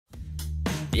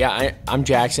I'm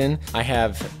Jackson. I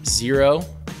have zero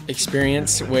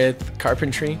experience with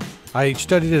carpentry. I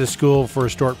studied at a school for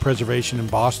historic preservation in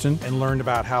Boston and learned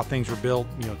about how things were built,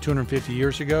 250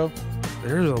 years ago.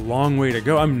 There's a long way to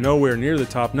go. I'm nowhere near the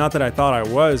top. Not that I thought I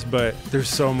was, but there's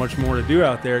so much more to do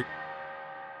out there.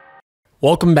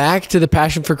 Welcome back to the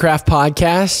Passion for Craft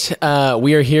podcast.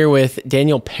 We are here with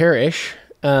Dan Parish.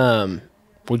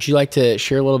 Would you like to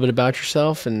share a little bit about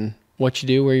yourself and what you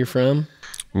do, where you're from?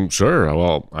 Sure.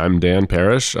 Well, I'm Dan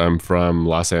Parish. I'm from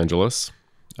Los Angeles.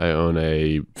 I own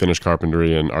a finished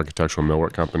carpentry and architectural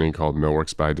millwork company called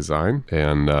Millworks by Design.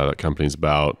 And that company's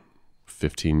about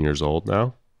 15 years old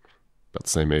now. About the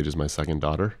same age as my second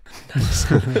daughter.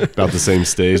 About the same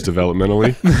stage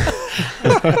developmentally.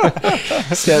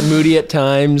 It's got moody at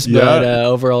times, but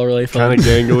overall really fun. Kind of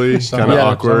gangly, kind of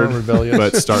awkward, rebellious,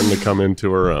 but starting to come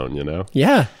into her own,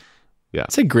 Yeah. Yeah.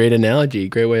 It's a great analogy,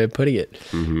 great way of putting it.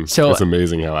 Mm-hmm. So it's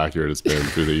amazing how accurate it's been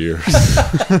through the years.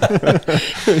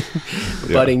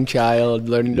 Budding child,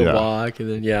 learning to walk,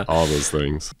 and then all those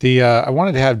things. I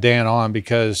wanted to have Dan on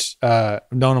because I've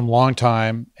known him a long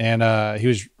time, and he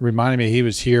was reminding me he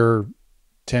was here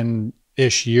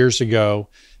 10-ish years ago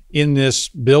in this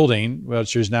building,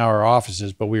 which is now our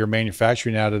offices, but we were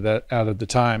manufacturing out of the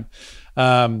time.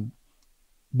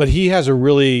 But he has a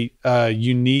really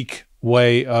unique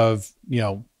way of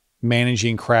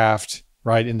managing craft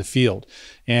right in the field,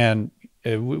 and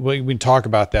we can talk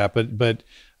about that. But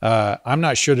I'm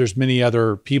not sure there's many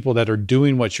other people that are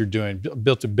doing what you're doing.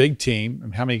 Built a big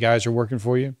team. How many guys are working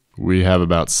for you? We have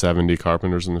about 70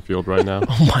 carpenters in the field right now.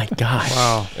 Oh my gosh!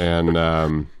 Wow!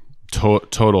 And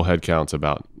total head count's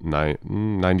about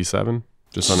 97.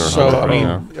 Just under 100 so, right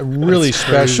now. A really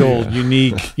special,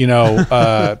 unique,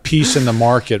 piece in the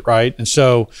market, right? And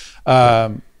so.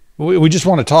 We just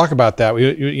want to talk about that.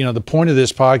 The point of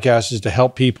this podcast is to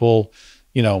help people,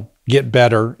 get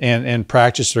better and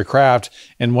practice their craft.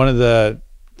 And one of the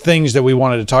things that we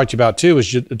wanted to talk to you about too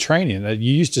is the training.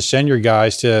 You used to send your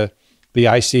guys to the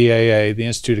ICAA, the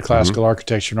Institute of Classical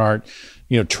Architecture and Art,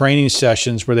 training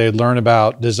sessions where they'd learn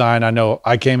about design. I know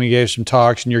I came and gave some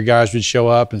talks and your guys would show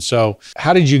up. And so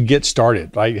how did you get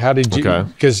started? Like, how did you,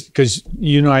 because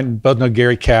you and I both know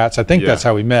Gary Katz. I think that's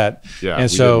how we met. Yeah.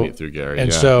 And so, did meet through Gary.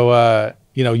 And so,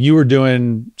 you were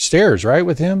doing stairs, right,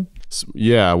 with him?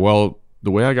 Yeah. Well,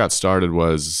 the way I got started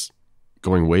was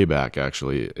going way back,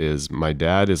 actually, is my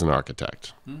dad is an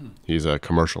architect. He's a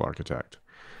commercial architect.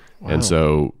 Wow. And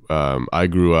so I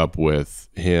grew up with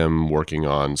him working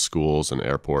on schools and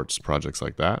airports, projects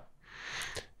like that.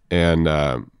 And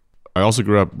I also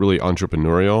grew up really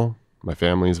entrepreneurial. My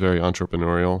family is very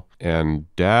entrepreneurial.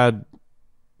 And Dad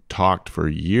talked for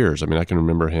years. I mean, I can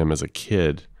remember him as a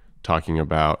kid talking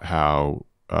about how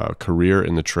a career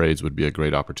in the trades would be a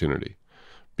great opportunity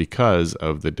because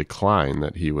of the decline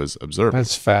that he was observing.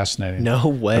 That's fascinating. No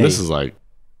way. And this is like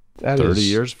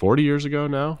 40 years ago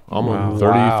now, almost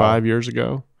 35 years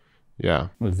ago. Yeah.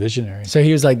 What a visionary. So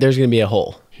he was like, there's going to be a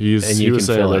hole. He was saying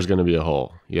there's going to be a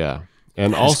hole. Yeah.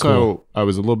 And that's also, cool. I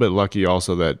was a little bit lucky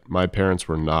also that my parents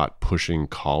were not pushing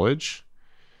college.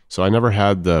 So I never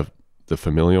had the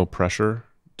familial pressure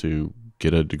to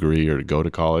get a degree or to go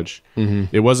to college.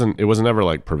 Mm-hmm. It wasn't ever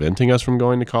like preventing us from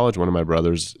going to college. One of my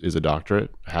brothers has a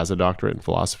doctorate in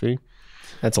philosophy.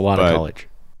 That's a lot of college.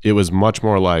 It was much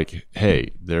more like,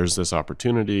 hey, there's this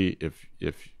opportunity.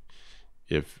 If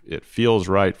it feels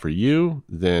right for you,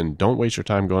 then don't waste your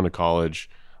time going to college.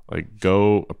 Like,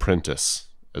 go apprentice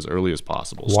as early as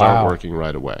possible. Wow. Start working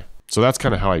right away. So that's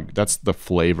kind of that's the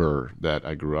flavor that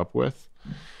I grew up with,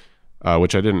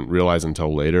 which I didn't realize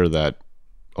until later that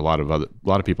a lot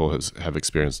of people have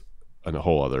experienced a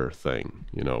whole other thing,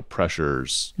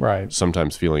 pressures, right?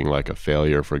 Sometimes feeling like a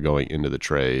failure for going into the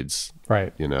trades,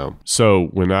 right? So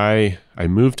when I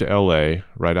moved to LA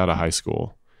right out of high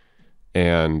school,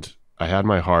 and I had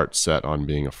my heart set on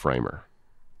being a framer.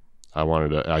 I wanted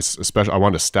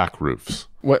to stack roofs.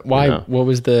 Why? What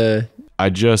was the? I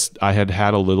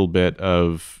had a little bit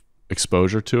of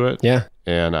exposure to it. Yeah.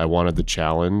 And I wanted the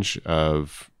challenge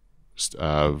of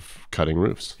cutting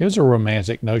roofs. It was a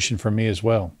romantic notion for me as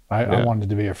well. I wanted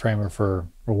to be a framer for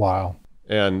a while.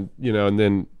 And,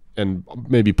 and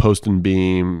maybe post and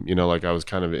beam, like I was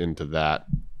kind of into that.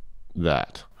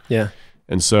 Yeah.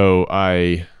 And so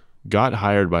I got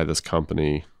hired by this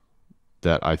company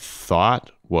that I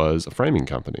thought was a framing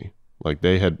company. Like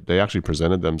they actually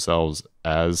presented themselves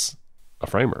as a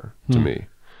framer to me.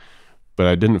 But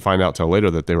I didn't find out till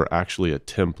later that they were actually a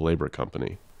temp labor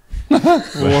company.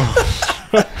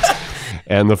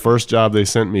 And the first job they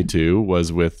sent me to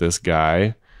was with this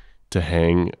guy to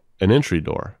hang an entry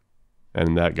door.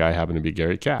 And that guy happened to be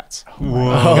Gary Katz.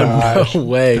 Oh, no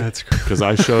way. That's crazy. Because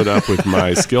I showed up with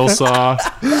my skill saw,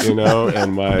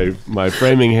 and my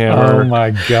framing hammer. Oh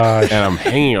my gosh. And I'm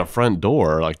hanging a front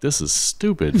door. Like, this is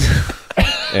stupid.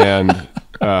 And,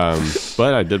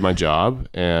 but I did my job,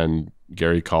 and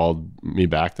Gary called me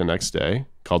back the next day,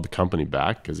 called the company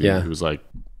back, because he was like,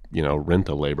 rent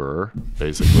a laborer,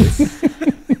 basically.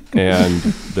 And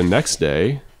the next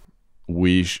day,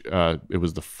 it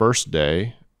was the first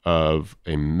day of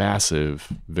a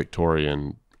massive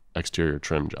Victorian exterior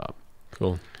trim job.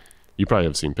 Cool. You probably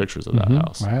have seen pictures of that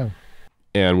house. I have.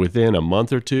 And within a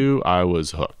month or two, I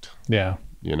was hooked. Yeah.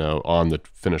 On the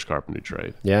finished carpentry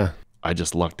trade. Yeah. I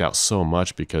just lucked out so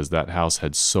much because that house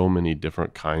had so many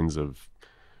different kinds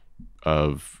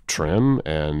of trim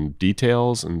and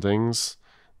details and things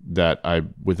that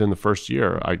within the first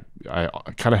year, I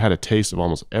kind of had a taste of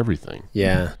almost everything.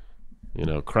 Yeah.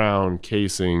 Crown,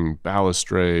 casing,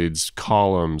 balustrades,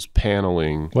 columns,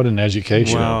 paneling. What an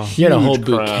education. Wow. You had a whole Huge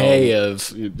bouquet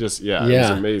crowns. of... It was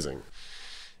amazing.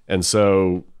 And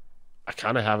so I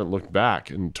kind of haven't looked back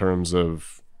in terms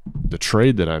of the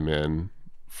trade that I'm in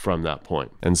from that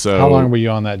point. And so how long were you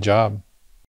on that job?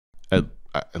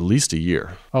 At least a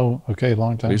year. Oh, okay.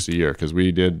 Long time. At least a year, because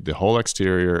we did the whole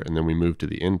exterior and then we moved to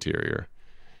the interior.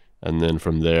 And then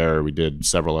from there, we did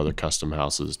several other custom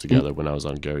houses together when I was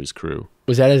on Gary's crew.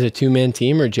 Was that as a 2-man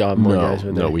team, or did you have more guys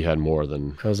with No, we had more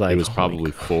than. I was like, it was holy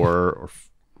probably 4 or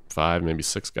 5, maybe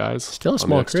 6 guys. Still a on the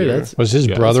small crew. exterior. Was his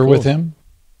brother with him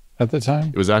at the time?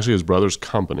 It was actually his brother's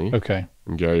company. Okay.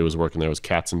 And Gary was working there. It was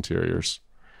Katz Interiors.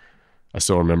 I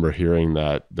still remember hearing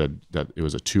that it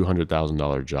was a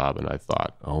 $200,000 job, and I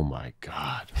thought, oh my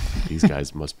God, these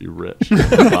guys must be rich.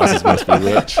 The bosses must be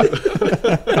rich.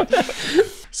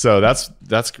 So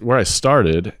that's where I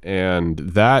started,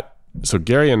 and so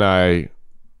Gary and I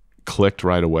clicked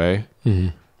right away.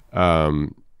 Mm-hmm.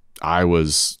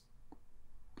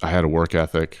 I had a work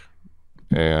ethic,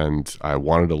 and I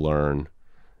wanted to learn,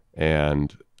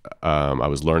 and I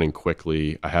was learning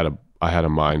quickly. I had a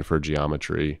mind for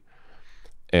geometry.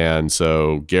 And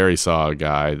so Gary saw a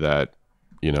guy that,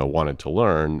 wanted to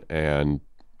learn, and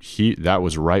that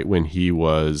was right when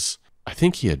I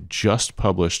think he had just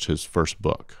published his first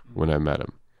book when I met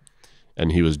him.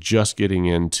 And he was just getting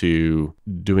into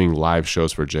doing live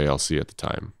shows for JLC at the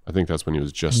time. I think that's when he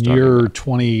was just starting. You're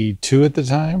 22 at the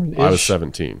time? I was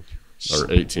 17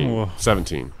 or 18, Whoa.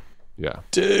 17. Yeah.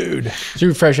 Dude. So you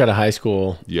were fresh out of high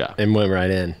school. Yeah. And went right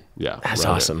in. Yeah. That's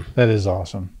right awesome. That is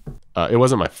awesome. It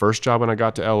wasn't my first job when I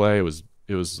got to LA. It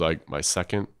was like my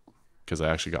second, because I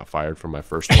actually got fired from my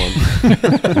first one.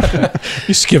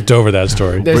 You skipped over that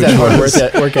story. There's that hard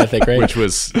work ethic, right? Which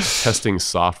was testing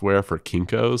software for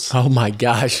Kinko's. Oh my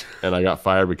gosh. And I got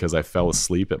fired because I fell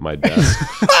asleep at my desk.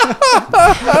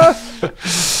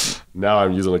 Now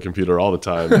I'm using a computer all the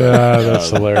time. That's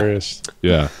hilarious.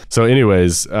 Yeah. So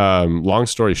anyways, long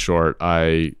story short,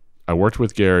 I worked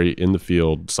with Gary in the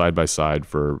field side by side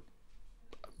for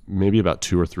maybe about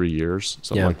 2 or 3 years,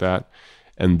 something like that.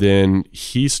 And then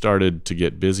he started to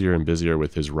get busier and busier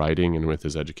with his writing and with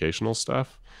his educational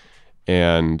stuff.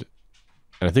 And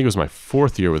I think it was my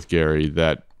 4th year with Gary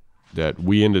that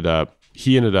he ended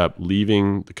up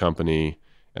leaving the company,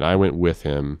 and I went with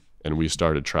him, and we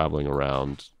started traveling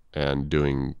around and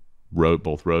doing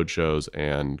both road shows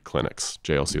and clinics,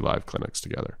 JLC live clinics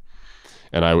together.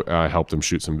 And I helped him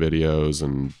shoot some videos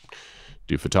and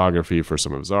do photography for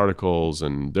some of his articles.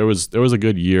 And there was a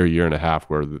good year and a half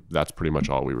where that's pretty much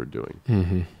all we were doing.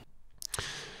 Mm-hmm.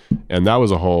 And that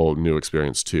was a whole new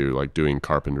experience too, like doing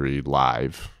carpentry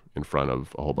live in front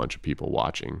of a whole bunch of people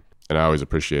watching. And I always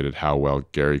appreciated how well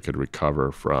Gary could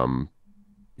recover from,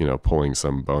 pulling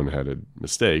some boneheaded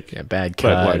mistake. Yeah, bad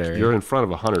cut. But you're in front of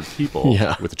 100 people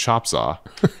with a chop saw,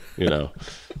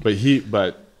 But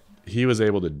he was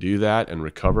able to do that and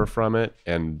recover from it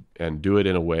and do it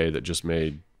in a way that just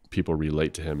made people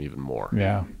relate to him even more.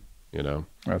 Yeah.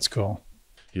 That's cool.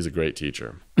 He's a great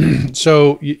teacher.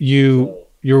 So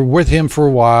you're with him for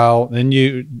a while, then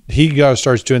he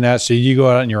starts doing that. So you go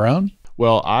out on your own?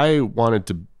 Well, I wanted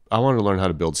to learn how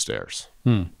to build stairs.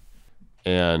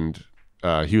 And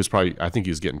he was I think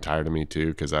he was getting tired of me too,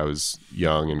 because I was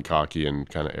young and cocky and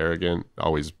kind of arrogant,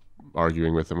 always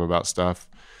arguing with him about stuff.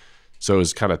 So it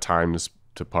was kind of time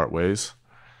to part ways.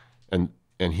 And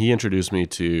he introduced me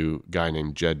to a guy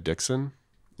named Jed Dixon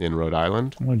in Rhode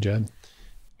Island. Oh, Jed.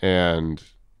 And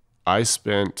I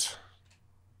spent,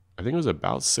 I think it was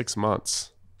about 6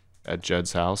 months at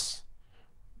Jed's house,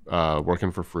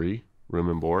 working for free, room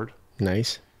and board.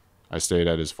 Nice. I stayed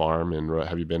at his farm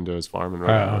have you been to his farm in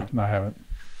Rhode Island? No, I haven't.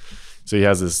 So he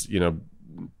has this,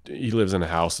 he lives in a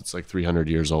house that's like 300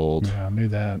 years old. Yeah, I knew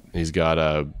that. He's got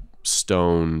a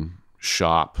stone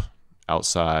shop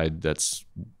outside that's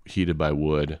heated by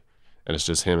wood, and it's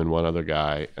just him and one other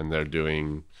guy, and they're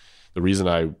doing, the reason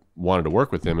I wanted to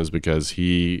work with him is because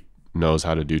he knows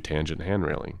how to do tangent hand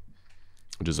railing,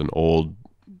 which is an old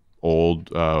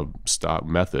stock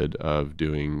method of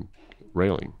doing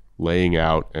railing, laying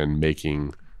out and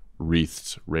making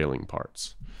wreathed railing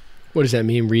parts. What does that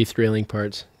mean, wreathed railing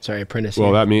parts? Sorry, apprentice. Well,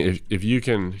 here. that means if you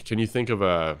can you think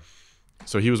of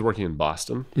so he was working in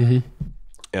Boston, Mm-hmm.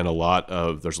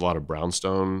 and there's a lot of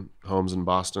brownstone homes in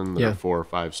Boston that are 4 or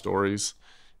 5 stories,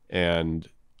 and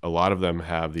a lot of them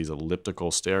have these elliptical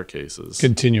staircases,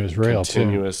 Continuous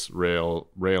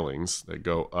railings that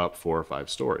go up 4 or 5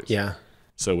 stories. Yeah.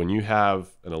 So when you have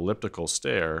an elliptical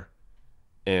stair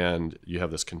and you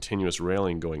have this continuous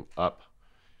railing going up,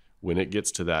 when it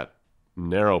gets to that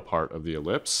narrow part of the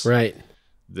ellipse, Right.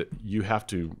 that you have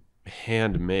to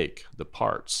hand make the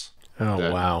parts.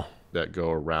 Oh, wow. That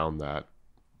go around that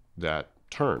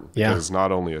turn. Yeah. Because it's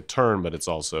not only a turn, but it's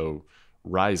also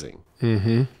rising.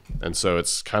 Mm-hmm. And so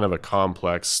it's kind of a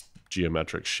complex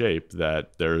geometric shape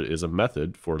that there is a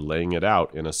method for laying it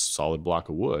out in a solid block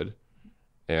of wood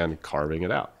and carving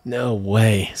it out. No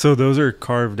way. So those are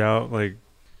carved out, like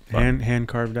hand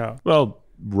carved out. Well,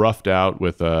 roughed out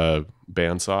with a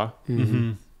bandsaw,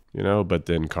 Mm-hmm. but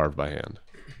then carved by hand.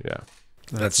 Yeah.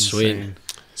 That's sweet.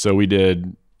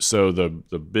 insane. So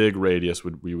the big radius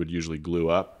we would usually glue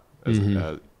up,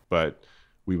 but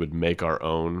we would make our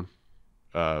own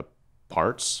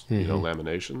parts,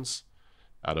 laminations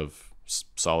out of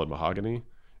solid mahogany,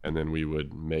 and then we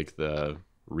would make the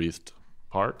wreathed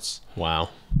parts. Wow.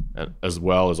 As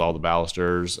well as all the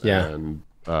balusters and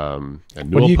newel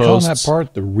What do you call that posts.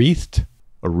 part? The wreathed?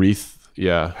 A wreath,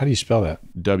 yeah. How do you spell that?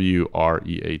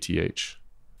 WREATH.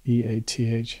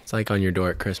 EATH. It's like on your door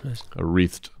at Christmas. A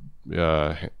wreathed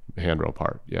handrail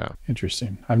part, yeah.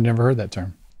 Interesting. I've never heard that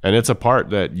term. And it's a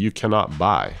part that you cannot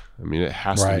buy. I mean, it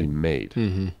has to be made.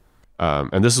 Mm-hmm.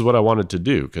 And this is what I wanted to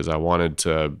do, because I wanted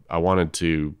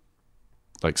to,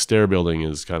 like, stair building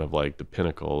is kind of like the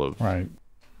pinnacle of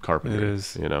carpentry. It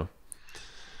is.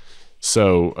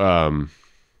 So,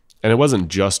 and it wasn't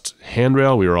just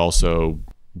handrail. We were also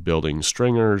building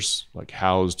stringers, like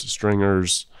housed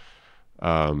stringers,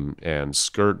 and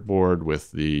skirt board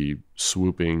with the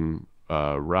swooping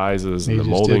rises and the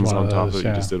moldings on top of it.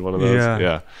 You just did one of those.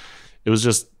 Yeah. It was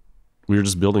just, we were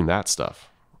just building that stuff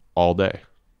all day,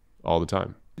 all the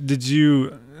time. Did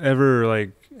you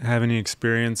ever have any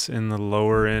experience in the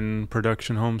lower end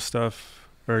production home stuff?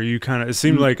 Or you kind of, it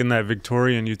seemed like in that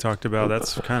Victorian you talked about,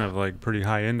 that's kind of like pretty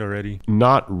high end already.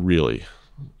 Not really.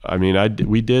 I mean,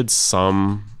 we did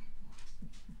some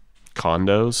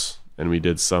condos and we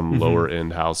did some lower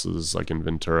end houses like in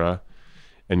Ventura.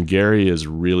 And Gary is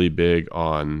really big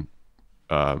on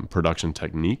production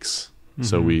techniques.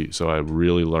 So I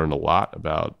really learned a lot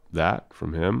about that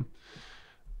from him.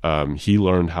 He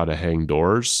learned how to hang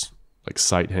doors, like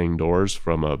sight hang doors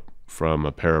from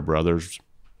a pair of brothers,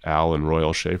 Al and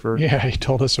Royal Schaefer. Yeah, he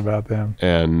told us about them.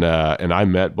 And I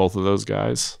met both of those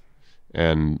guys,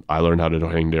 and I learned how to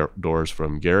hang doors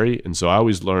from Gary. And so I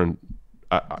always learned,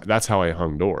 that's how I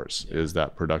hung doors, is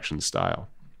that production style.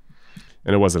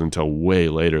 And it wasn't until way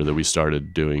later that we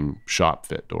started doing shop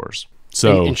fit doors.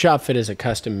 So and shop fit is a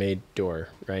custom made door,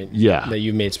 right? Yeah. That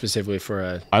you made specifically for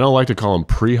a. I don't like to call them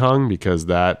pre-hung because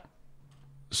that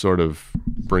sort of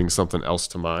brings something else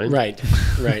to mind. Right.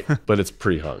 But it's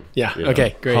pre-hung. Yeah.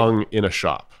 Okay, great. Hung in a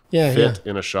shop. Yeah. Fit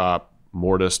in a shop,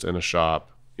 mortised in a shop,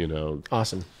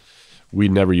 Awesome. We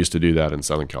never used to do that in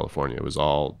Southern California. It was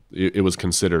it was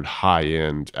considered high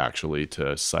end actually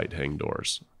to sight hang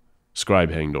doors.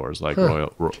 Scribe hang doors, like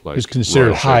Royal. Like It's considered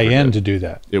Royal high Schaefer end did. to do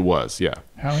that. It was, yeah.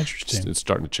 How interesting. It's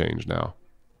starting to change now,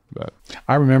 but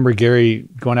I remember Gary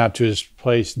going out to his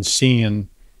place and seeing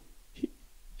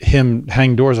him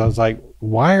hang doors. I was like,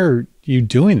 "Why are you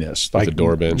doing this?" Like the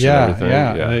door bench yeah, and everything.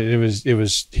 Yeah. It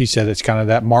was. He said it's kind of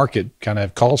that market kind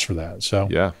of calls for that. So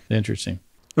yeah, interesting.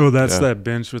 Oh, that's that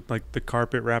bench with like the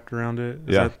carpet wrapped around it.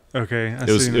 Okay.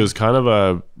 It was kind of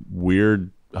a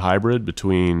weird hybrid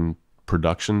between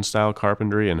production style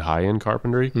carpentry and high end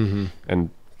carpentry. And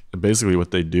basically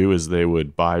what they do is they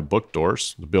would buy book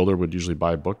doors. The builder would usually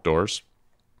buy book doors,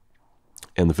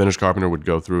 and the finished carpenter would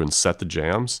go through and set the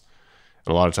jambs.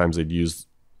 And a lot of times they'd use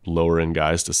lower end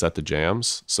guys to set the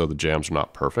jambs, so the jambs are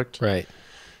not perfect. Right.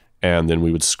 And then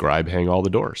we would scribe hang all the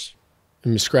doors.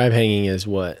 And scribe hanging is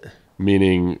what?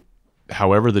 Meaning,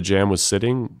 however the jamb was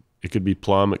sitting, it could be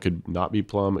plumb, it could not be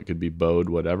plumb, it could be bowed,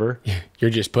 whatever.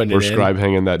 You're just putting We're it in. scribe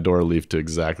hanging that door leaf to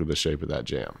exactly the shape of that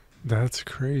jamb. That's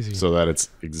crazy. so that it's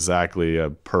exactly a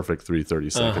perfect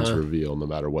 3/30 seconds reveal, no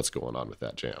matter what's going on with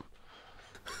that jam.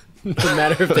 No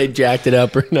matter if they jacked it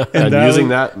up or not. And using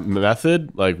that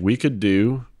method, like we could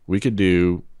do 1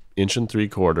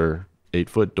 3/4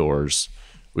 8-foot doors.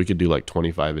 We could do like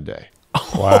 25 a day.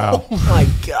 Wow. Oh my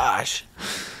gosh.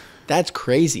 That's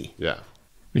crazy. Yeah.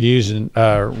 You using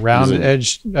round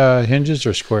edge hinges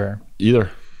or square?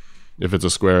 Either. If it's a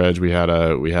square edge, we had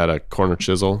a corner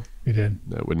chisel You did.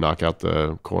 that would knock out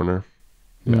the corner.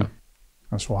 Yeah.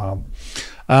 That's wild.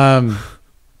 That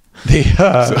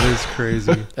is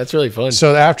crazy. That's really fun.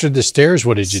 So after the stairs,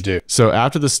 what did you do? So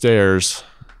after the stairs,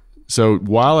 so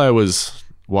while I was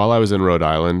in Rhode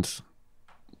Island,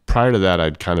 prior to that,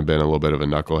 I'd kind of been a little bit of a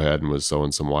knucklehead and was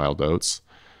sowing some wild oats.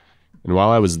 And while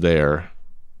I was there,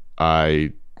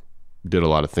 I did a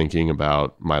lot of thinking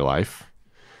about my life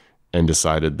and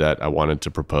decided that I wanted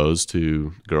to propose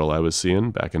to a girl I was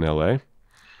seeing back in LA.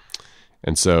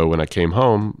 And so when I came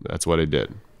home, that's what I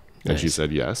did. And she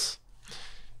said yes.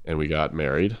 And we got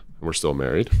married. We're still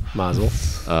married. Mazel.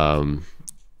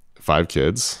 5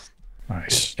 kids.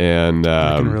 Nice. And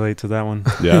I can relate to that one.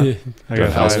 yeah, I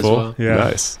got house 5 full. well.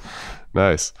 Yeah.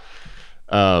 Nice.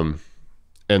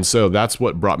 And so that's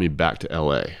what brought me back to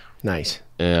LA. Nice.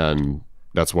 And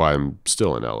that's why I'm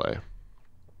still in LA.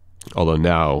 Although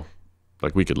now,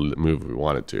 like, we could move if we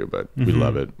wanted to, but we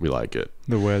love it. We like it.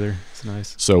 The weather, it's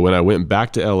nice. So when I went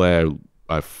back to LA,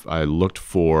 I looked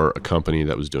for a company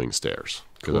that was doing stairs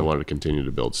because I wanted to continue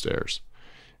to build stairs.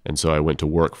 And so I went to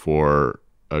work for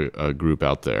a group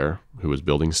out there who was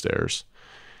building stairs.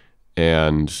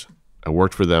 And I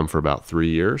worked for them for about 3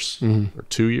 years or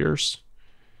 2 years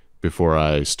before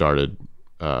I started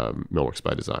Millworks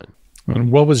by Design.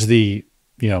 And what was the,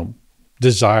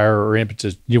 desire or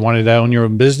impetus? You wanted to own your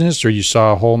own business, or you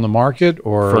saw a hole in the market,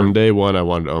 or From day one, I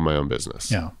wanted to own my own business.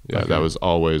 Yeah. Okay. That was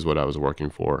always what I was working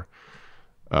for.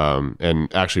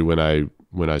 And actually, when I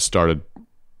went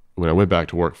back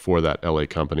to work for that LA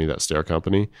company, that stair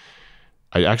company,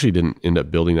 I actually didn't end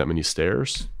up building that many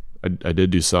stairs. I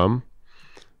did do some,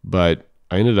 but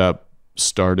I ended up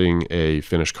starting a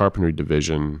finished carpentry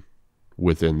division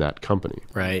within that company.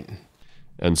 Right.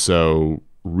 And so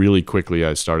really quickly,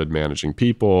 I started managing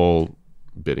people,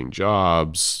 bidding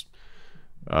jobs,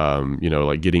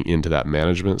 like getting into that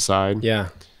management side. Yeah.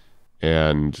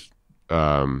 And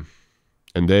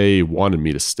they wanted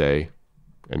me to stay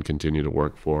and continue to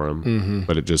work for them,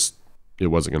 but it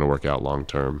wasn't going to work out long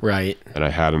term. Right. And I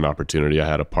had an opportunity. I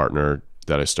had a partner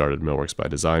that I started Millworks by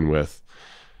Design with,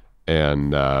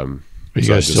 and are you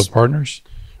guys still partners?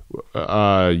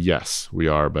 Yes, we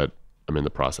are, but I'm in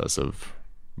the process of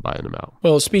buying them out.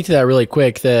 Well, speak to that really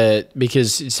quick,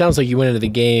 because it sounds like you went into the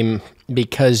game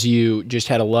because you just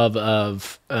had a love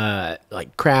of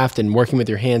like craft and working with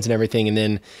your hands and everything. And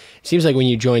then it seems like when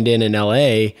you joined in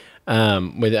LA,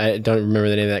 I don't remember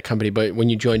the name of that company, but when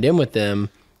you joined in with them,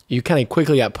 you kind of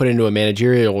quickly got put into a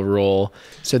managerial role.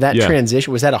 So that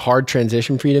transition, was that a hard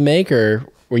transition for you to make, or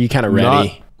were you kind of ready?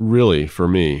 Not really for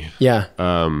me. Yeah.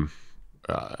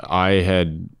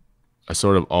 I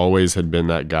sort of always had been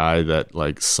that guy that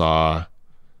like saw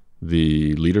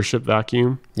the leadership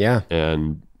vacuum. Yeah.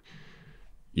 And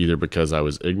either because I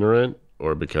was ignorant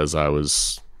or because I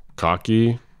was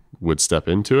cocky, would step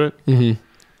into it.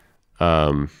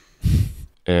 And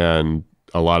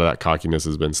a lot of that cockiness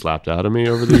has been slapped out of me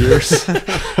over the years.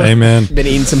 Amen. Been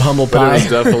eating some humble But pie. there was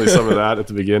definitely some of that at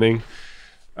the beginning.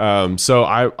 So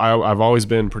I've always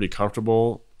been pretty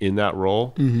comfortable in that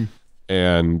role.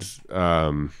 And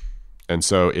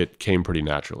so it came pretty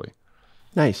naturally.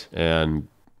 Nice. And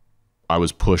I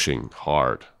was pushing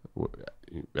hard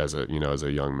as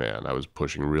a young man. I was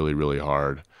pushing really, really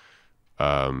hard,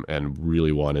 and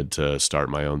really wanted to start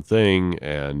my own thing.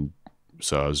 And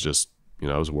so I was just,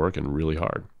 I was working really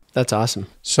hard. That's awesome.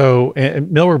 So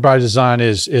Millworks by Design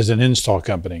is an install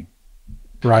company,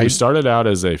 right? We started out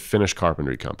as a finished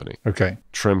carpentry company. Okay.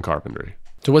 Trim carpentry.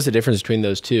 So what's the difference between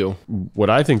those two? What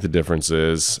I think the difference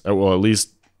is, well, at least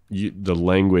the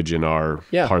language in our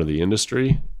part of the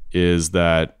industry is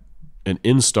that an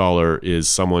installer is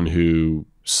someone who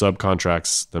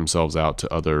subcontracts themselves out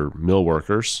to other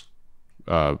millworkers,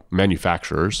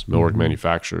 manufacturers, millwork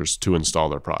manufacturers, to install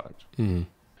their product.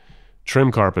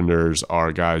 Trim carpenters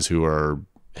are guys who are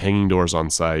hanging doors on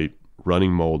site,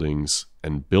 running moldings,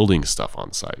 and building stuff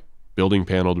on site, building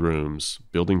paneled rooms,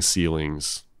 building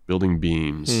ceilings, building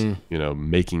beams,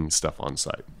 making stuff on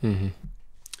site.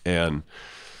 And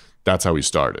that's how we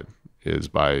started,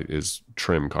 is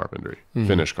trim carpentry,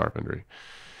 finish carpentry.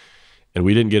 And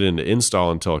we didn't get into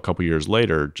install until a couple years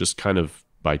later, just kind of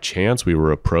by chance, we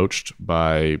were approached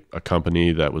by a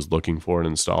company that was looking for an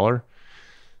installer,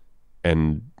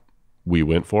 and we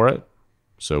went for it.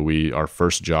 So our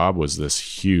first job was this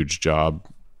huge job.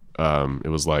 It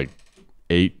was like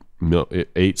 8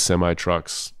 semi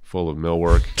trucks full of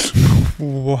millwork.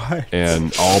 What?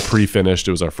 And all pre-finished.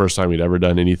 It was our first time we'd ever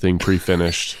done anything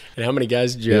pre-finished. And how many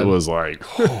guys did you have? It was like,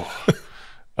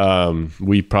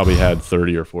 we probably had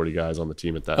 30 or 40 guys on the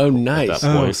team at that. Nice. At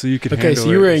that point. Oh, so you could Okay, handle so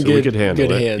you were it. in So we could handle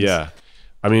good it. hands. Yeah.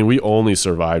 I mean, we only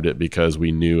survived it because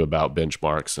we knew about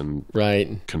benchmarks and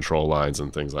Right. control lines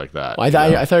and things like that. Well, I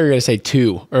thought you were going to say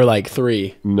 2 or like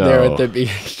 3. No.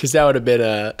 Because that would have been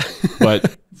a...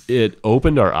 But it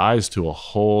opened our eyes to a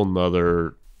whole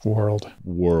nother world.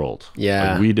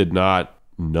 Yeah. Like, we did not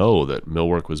know that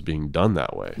millwork was being done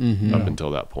that way up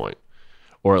until that point,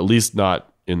 or at least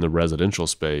not in the residential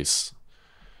space.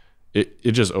 It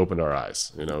just opened our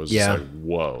eyes. You know, it was just like,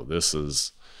 whoa, this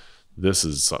is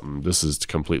something. This is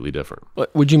completely different.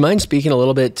 Would you mind speaking a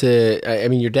little bit to? I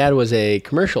mean, your dad was a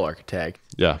commercial architect.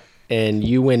 Yeah. And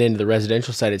you went into the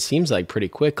residential side. It seems like pretty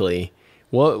quickly.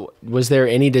 What was there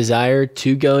any desire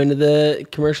to go into the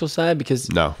commercial side?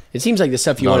 Because No. it seems like the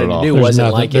stuff you Not wanted at to all. do There's wasn't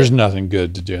nothing, like there's it. nothing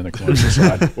good to do in the commercial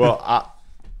side. Well,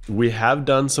 we have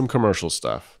done some commercial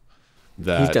stuff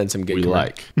that He's done some good we commercial.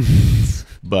 like,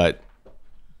 but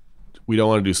we don't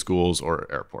want to do schools or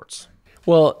airports.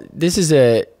 Well, there's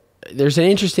an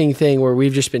interesting thing where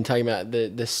we've just been talking about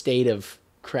the state of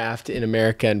craft in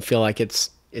America and feel like it's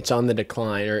on the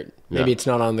decline, or maybe it's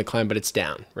not on the decline, but it's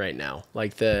down right now.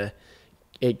 Like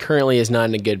it currently is not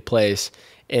in a good place.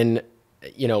 And,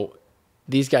 you know,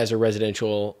 these guys are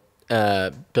residential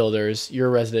builders. You're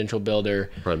a residential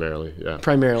builder. Primarily, yeah.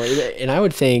 And I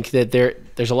would think that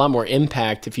there's a lot more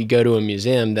impact if you go to a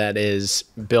museum that is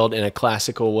built in a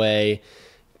classical way,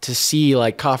 to see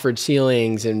like coffered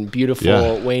ceilings and beautiful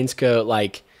wainscot,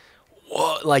 like,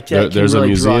 whoa, like that. There's can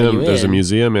really a draw museum. you There's a in.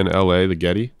 museum in LA, the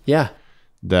Getty, Yeah.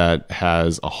 that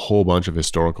has a whole bunch of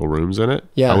historical rooms in it.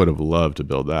 Yeah. I would have loved to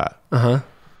build that.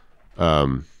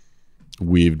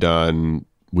 We've done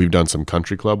some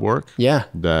country club work. Yeah.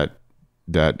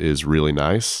 That is really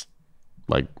nice.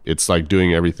 Like, it's like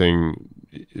doing everything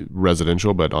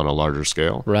residential, but on a larger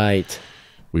scale. Right.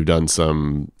 We've done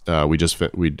some. We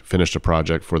finished a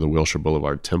project for the Wilshire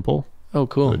Boulevard Temple. Oh,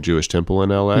 cool. The Jewish temple in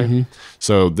LA.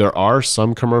 So there are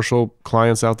some commercial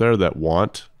clients out there that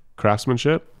want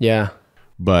craftsmanship, Yeah.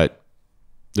 but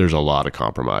there's a lot of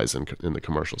compromise in the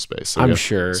commercial space. So I'm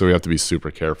sure. So we have to be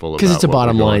super careful Because it's a what we're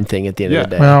bottom going. line thing at the end of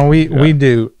the day. Well, we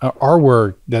do our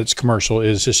work that's commercial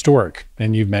is historic,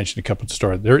 and you've mentioned a couple of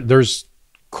stories. There's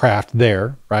craft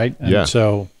there, right? And Yeah.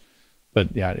 So,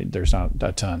 but yeah, there's not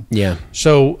a ton. Yeah.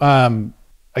 So,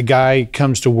 a guy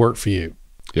comes to work for you.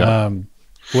 Yeah.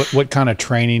 What kind of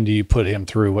training do you put him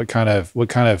through? What kind of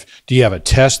do you have a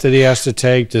test that he has to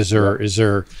take? Is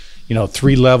there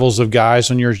 3 levels of guys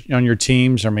on your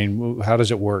teams? I mean, how does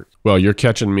it work? Well, you're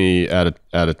catching me at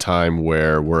a time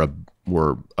where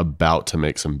we're about to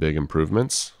make some big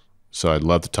improvements. So I'd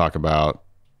love to talk about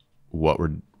what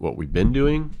we've been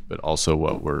doing, but also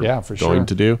what we're going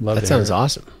to do. That sounds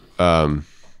awesome.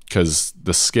 Because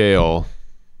the scale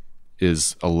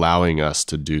is allowing us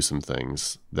to do some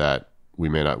things that we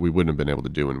wouldn't have been able to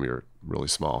do when we were really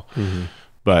small.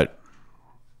 But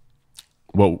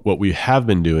what we have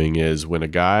been doing is when a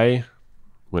guy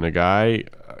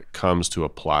comes to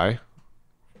apply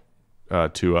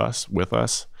to us with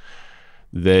us,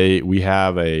 we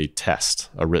have a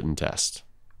written test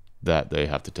that they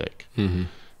have to take.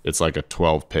 It's like a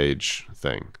 12-page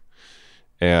thing,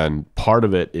 and part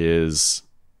of it is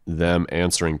them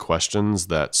answering questions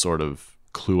that sort of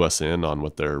clue us in on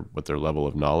what their level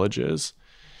of knowledge is.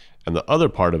 And the other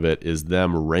part of it is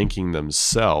them ranking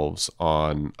themselves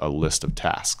on a list of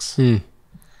tasks. And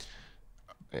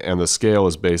the scale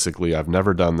is basically, I've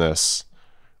never done this,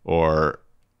 or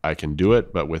I can do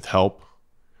it, but with help,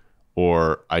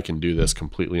 or I can do this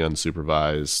completely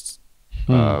unsupervised,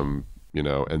 and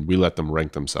we let them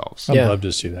rank themselves. I'd love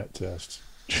to see that test.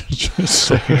 Do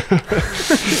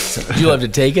you love to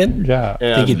take it? Yeah.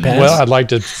 Think you'd pass? Well, I'd like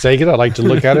to take it. I'd like to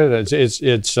look at it.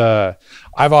 It's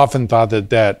I've often thought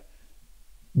that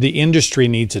the industry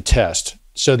needs a test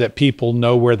so that people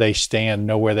know where they stand,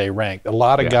 know where they rank. A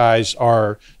lot of guys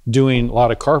are doing a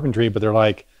lot of carpentry, but they're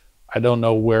like, I don't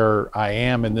know where I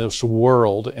am in this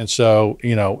world. And so,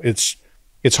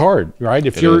 it's hard, right?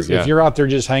 If you're out there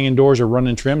just hanging doors or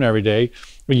running trim every day,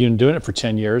 but you've been doing it for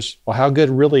 10 years, well, how good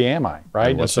really am I, right?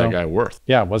 And what's that guy worth?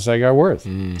 Yeah, what's that guy worth?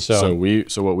 So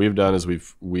what we've done is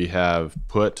we've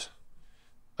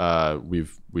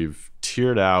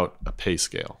tiered out a pay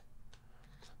scale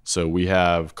So we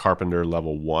have carpenter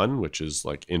level 1, which is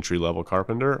like entry level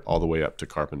carpenter, all the way up to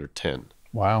carpenter 10.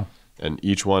 Wow. And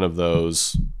each one of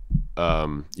those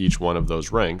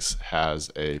ranks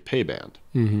has a pay band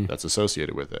that's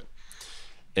associated with it.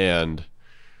 And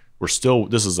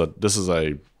this is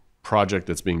a project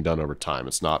that's being done over time.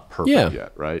 It's not perfect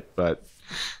yet, right? But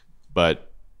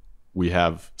we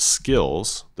have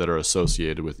skills that are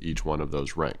associated with each one of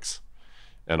those ranks,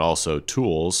 and also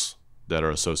tools that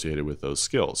are associated with those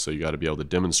skills. So you got to be able to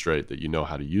demonstrate that you know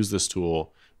how to use this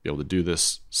tool, be able to do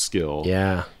this skill,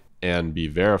 and be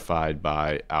verified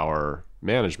by our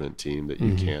management team that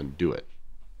you can do it.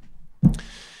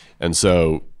 And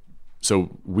so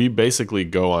we basically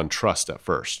go on trust at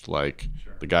first. Like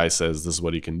the guy says this is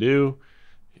what he can do.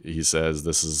 He says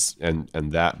this is, and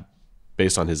that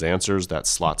based on his answers, that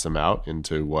slots him out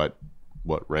into what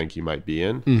rank he might be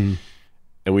in.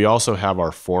 And we also have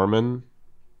our foreman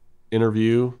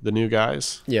interview the new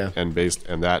guys. And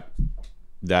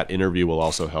that interview will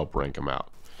also help rank them out.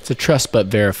 It's a trust but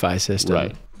verify system.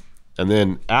 Right. And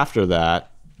then after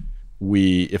that,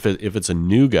 if it's a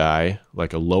new guy,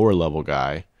 like a lower level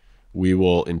guy, we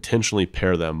will intentionally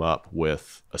pair them up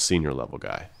with a senior level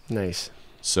guy. Nice.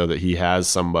 So that he has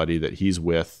somebody that he's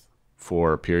with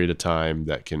for a period of time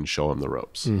that can show him the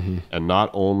ropes. And not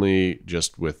only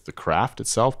just with the craft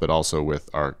itself, but also with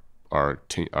our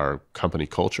company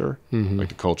culture, like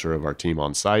the culture of our team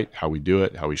on site, how we do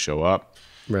it, how we show up.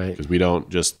 Right. Because we don't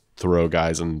just throw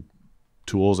guys and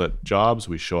tools at jobs.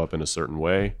 We show up in a certain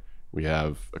way. We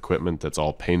have equipment that's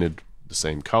all painted the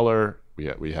same color.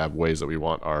 We have ways that we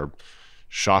want our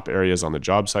shop areas on the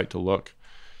job site to look.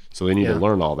 So they need to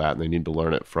learn all that, and they need to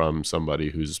learn it from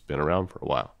somebody who's been around for a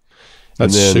while.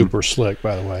 That's super slick,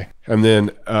 by the way. And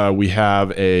then we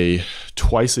have a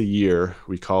twice a year,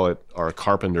 we call it our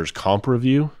Carpenter's Comp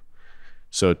Review.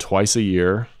 So twice a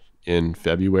year in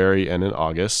February and in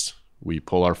August, we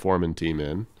pull our foreman team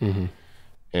in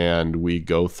and we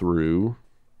go through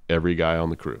every guy on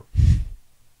the crew.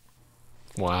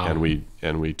 Wow.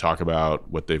 And we talk about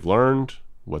what they've learned,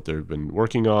 what they've been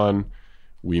working on.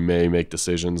 We may make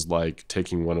decisions like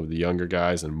taking one of the younger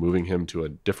guys and moving him to a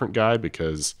different guy,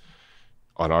 because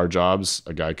on our jobs,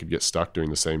 a guy could get stuck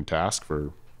doing the same task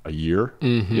for a year,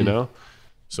 you know?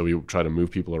 So we try to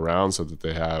move people around so that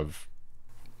they have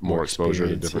more exposure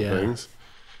to different things.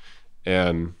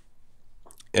 And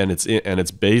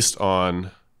it's based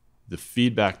on the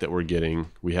feedback that we're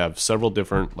getting. We have several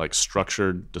different like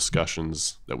structured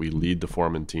discussions that we lead the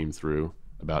foreman team through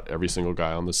about every single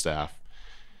guy on the staff.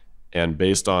 And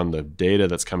based on the data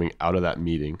that's coming out of that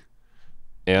meeting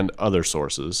and other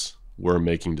sources, we're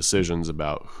making decisions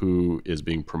about who is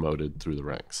being promoted through the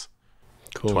ranks.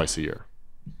 Cool. Twice a year.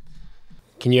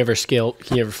 Can you ever scale?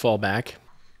 Can you ever fall back?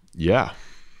 Yeah,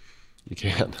 you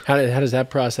can. How does that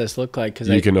process look like? Because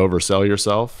you can oversell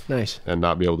yourself. Nice. And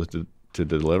not be able to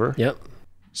deliver. Yep.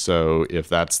 So if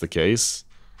that's the case,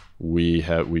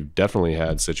 we've definitely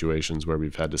had situations where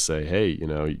we've had to say, hey, you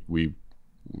know,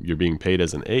 you're being paid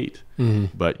as an 8,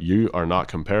 but you are not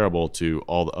comparable to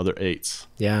all the other 8s.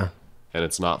 Yeah. And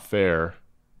it's not fair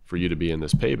for you to be in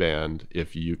this pay band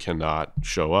if you cannot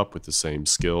show up with the same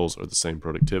skills or the same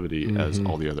productivity as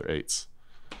all the other 8s.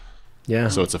 Yeah.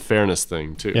 So it's a fairness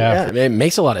thing too. Yeah. It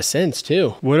makes a lot of sense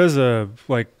too. What does a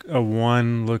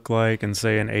 1 look like and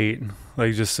say an 8?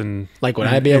 Like just in like would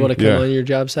I be able to come on your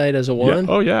job site as a 1?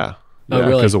 Yeah. Oh yeah. Oh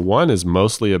really? Because a 1 is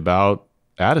mostly about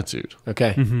attitude.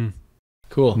 Okay.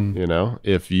 Cool. You know,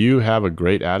 if you have a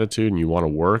great attitude and you want to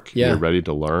work, and you're ready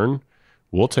to learn,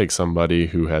 we'll take somebody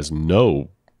who has no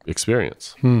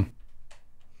experience. Yeah.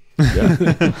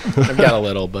 I've got a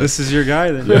little, but this is your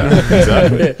guy then.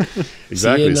 Yeah,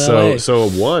 exactly. So a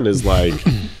 1 is like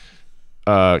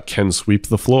can sweep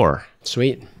the floor.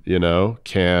 Sweet. You know,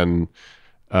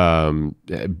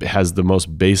 has the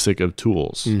most basic of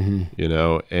tools. You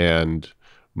know, and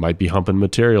might be humping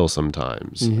material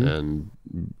sometimes, and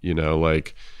you know,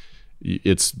 like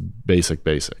it's basic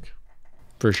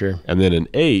for sure. And then an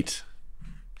 8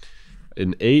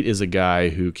 is a guy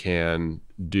who can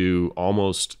do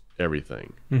almost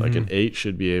everything. Like an 8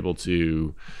 should be able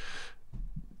to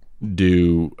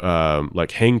do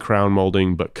like hang crown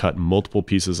molding, but cut multiple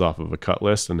pieces off of a cut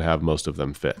list and have most of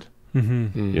them fit.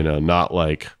 You know, not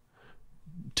like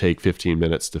take 15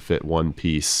 minutes to fit one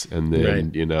piece and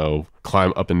then you know,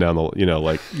 climb up and down the, you know,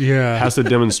 like has to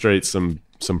demonstrate some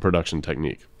production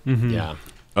technique. Yeah.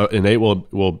 An 8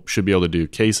 should be able to do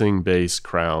casing, base,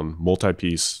 crown,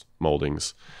 multi-piece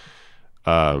moldings,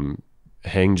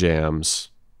 hang jams.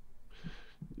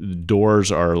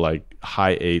 Doors are like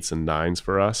high 8s and 9s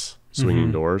for us,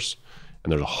 swinging doors,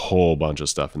 and there's a whole bunch of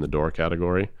stuff in the door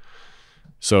category.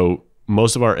 So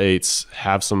most of our 8s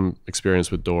have some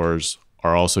experience with doors,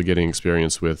 are also getting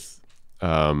experience with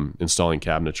installing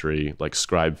cabinetry, like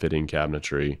scribe fitting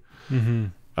cabinetry.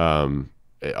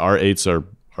 Our 8s are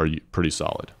pretty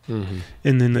solid. And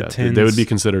then the 10s, they would be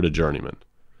considered a journeyman.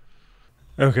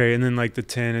 Okay, and then like the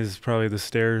 10 is probably the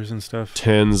stairs and stuff.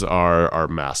 10s are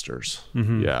masters.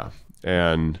 Yeah.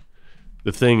 And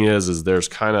the thing is there's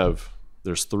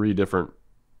 3 different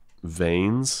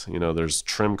veins. There's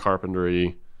trim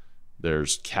carpentry,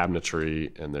 there's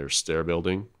cabinetry, and there's stair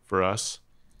building for us,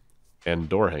 and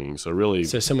door hanging. So really,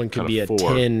 someone could be a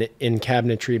 10 in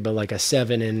cabinetry, but like a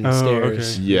 7 in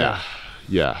stairs. Okay.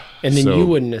 Yeah. And then you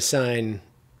wouldn't assign.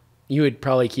 You would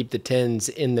probably keep the 10s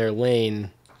in their lane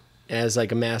as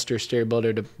like a master stair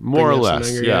builder to more or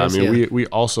less. Yeah. Guys. I mean, we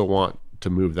also want to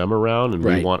move them around, and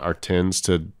we want our 10s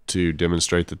to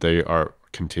demonstrate that they are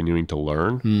continuing to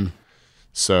learn.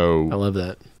 So I love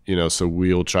that. So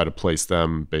we'll try to place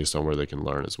them based on where they can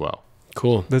learn as well.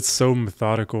 Cool. That's so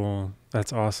methodical.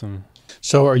 That's awesome.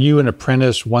 So are you an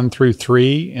apprentice 1 through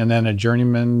 3 and then a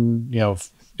journeyman,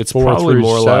 It's 4 probably through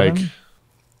more 7? like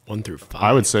 1 through 5.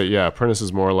 I would say, apprentice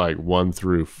is more like 1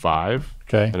 through 5.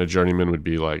 Okay. And a journeyman would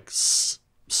be like 6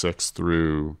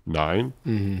 through 9.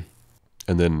 And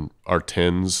then our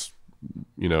 10s,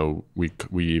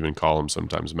 we even call them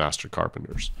sometimes master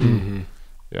carpenters.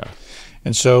 Yeah.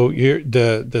 And so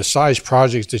the size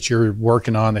projects that you're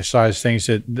working on, the size things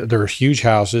that they're huge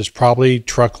houses, probably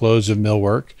truckloads of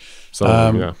millwork. Some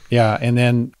of them, Yeah. And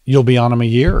then you'll be on them a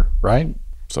year, right?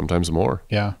 sometimes more.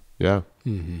 Yeah. Yeah.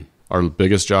 Our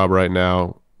biggest job right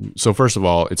now. So first of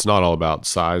all, it's not all about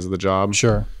size of the job.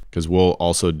 Sure. Because we'll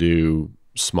also do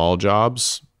small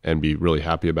jobs and be really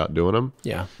happy about doing them.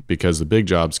 Yeah. Because the big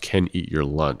jobs can eat your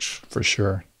lunch. For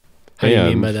sure. How do you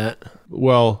mean by that?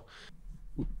 Well,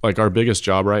 like our biggest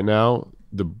job right now,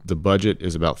 the budget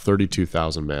is about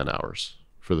 32,000 man hours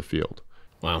for the field.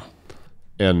 Wow.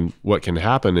 And what can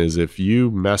happen is if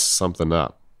you mess something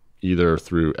up, either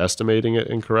through estimating it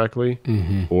incorrectly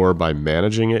or by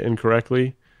managing it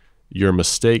incorrectly, your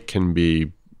mistake can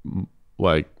be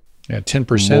like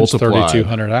 10% is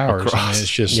 3,200 hours. I mean, it's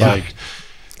just like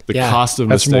the cost of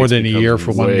that's mistakes more than a year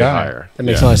for one guy. Higher. That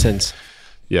makes a lot of sense.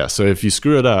 Yeah. So if you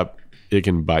screw it up, it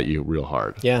can bite you real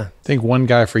hard. Yeah. I think one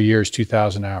guy for a year is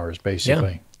 2,000 hours,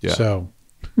 basically. Yeah. So,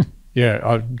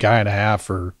 a guy and a half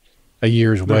for a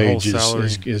year's wage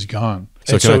is gone.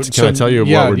 So can I tell you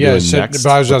what we're doing next? But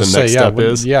I was what about to the next say, step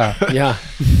is? Yeah.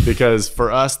 Because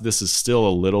for us, this is still a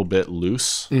little bit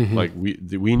loose. Like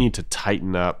we need to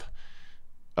tighten up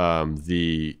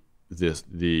the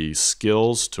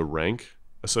skills to rank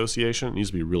association. It needs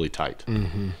to be really tight,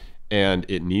 and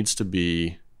it needs to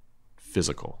be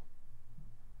physical.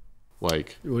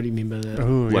 Like, What do you mean by that?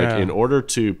 Ooh, like in order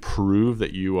to prove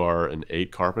that you are an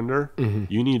 8 carpenter,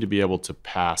 you need to be able to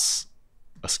pass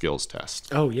a skills test.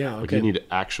 Oh, yeah. Like Okay. you need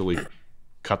to actually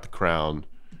cut the crown,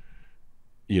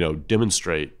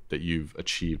 demonstrate that you've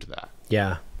achieved that.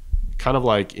 Yeah. Kind of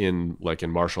like in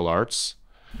martial arts,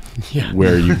 Yeah.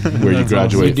 where you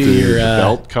graduate You through do your, the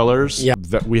belt colors. yeah.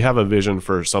 That we have a vision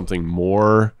for something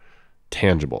more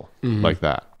tangible like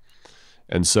that.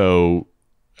 And so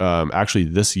actually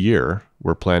this year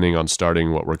we're planning on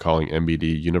starting what we're calling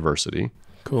MBD University.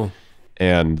 Cool.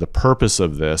 And the purpose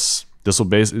of this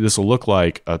will look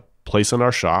like a place in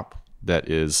our shop that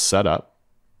is set up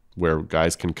where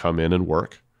guys can come in and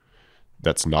work.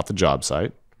 That's not the job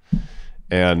site.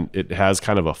 And it has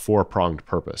kind of a 4-pronged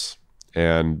purpose.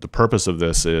 And the purpose of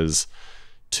this is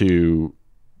to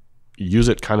use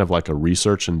it kind of like a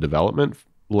research and development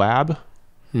lab.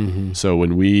 So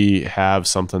when we have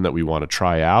something that we want to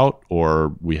try out,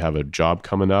 or we have a job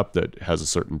coming up that has a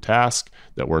certain task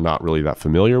that we're not really that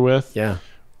familiar with, Yeah.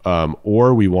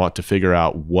 or we want to figure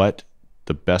out what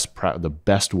the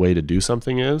best way to do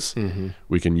something is,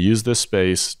 we can use this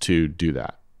space to do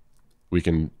that. We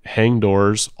can hang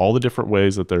doors, all the different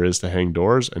ways that there is to hang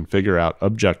doors, and figure out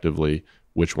objectively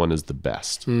which one is the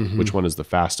best, which one is the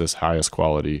fastest, highest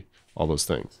quality, all those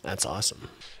things. That's awesome.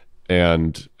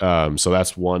 And so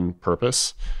that's one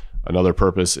purpose. Another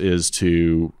purpose is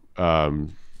to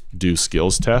do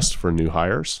skills tests for new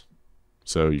hires.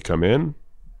 So you come in,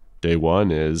 day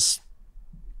one is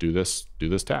do this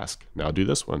task. Now do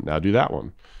this one. Now do that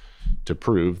one, to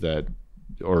prove that,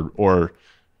 or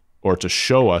to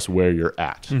show us where you're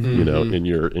at, in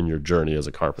your journey as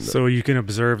a carpenter. So you can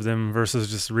observe them versus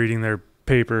just reading their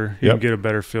paper. You can get a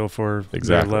better feel for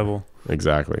their level.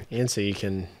 Exactly. And so you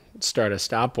can start a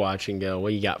stopwatch and go,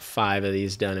 well, you got 5 of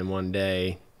these done in one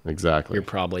day. Exactly. You're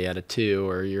probably at a 2,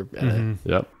 or you're at a...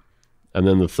 Yep. And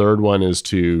then the third one is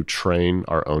to train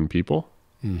our own people.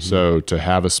 So to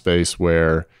have a space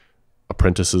where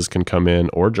apprentices can come in,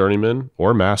 or journeymen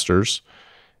or masters,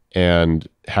 and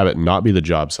have it not be the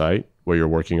job site where you're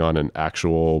working on an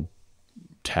actual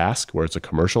task, where it's a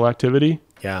commercial activity,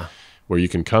 where you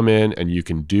can come in and you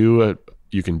can do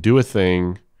a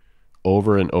thing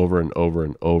over and over and over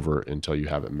and over until you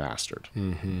have it mastered.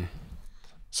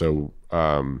 So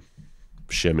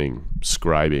shimming,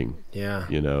 scribing,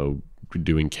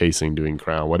 doing casing, doing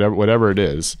crown, whatever it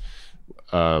is,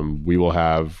 we will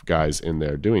have guys in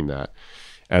there doing that.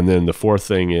 And then the fourth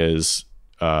thing is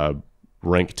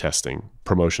rank testing,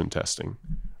 promotion testing,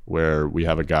 where we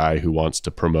have a guy who wants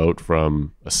to promote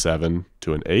from a 7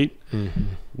 to an 8.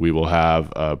 We will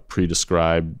have a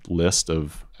pre-described list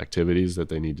of activities that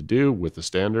they need to do with the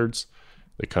standards.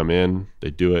 They come in, they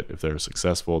do it. If they're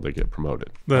successful, they get promoted.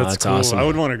 That's cool. Awesome. I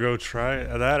would want to go try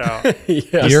that out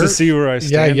Yeah. just to see where I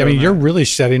stand. Yeah, I mean, on you're that. really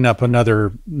setting up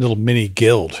another little mini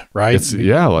guild, right?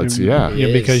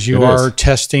 It Because you It are is.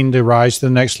 testing to rise to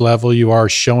the next level. You are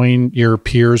showing your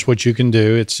peers what you can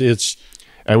do. It's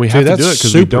And we have to do it that's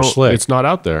because we super don't. slick. It's not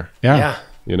out there. Yeah.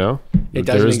 You know, It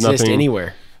There doesn't is exist nothing-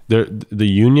 anywhere. The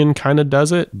union kind of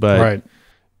does it, but right.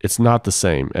 it's not the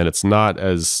same, and it's not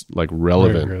as like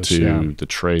relevant Rigorous, to yeah. the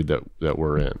trade that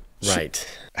we're in. Right.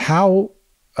 How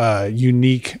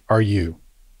unique are you?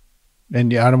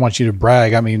 And I don't want you to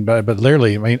brag. I mean, but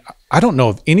literally, I mean, I don't know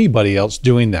of anybody else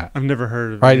doing that. I've never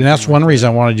heard of Right. And that's anything one like reason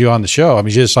I wanted you on the show. I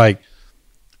mean, just like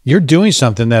you're doing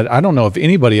something that I don't know if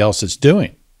anybody else is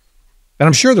doing. And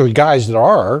I'm sure there are guys that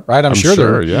are, right? I'm sure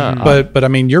there are. yeah. But I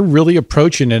mean, you're really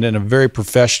approaching it in a very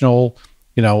professional,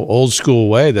 old school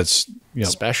way. That's,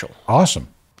 Special. awesome.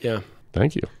 Yeah.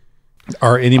 Thank you.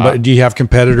 Are anybody, do you have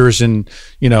competitors in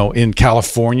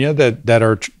California that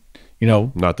are,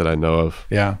 Not that I know of.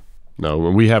 yeah. No,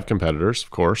 we have competitors,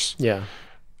 of course, Yeah.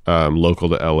 local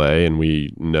to LA, and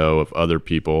we know of other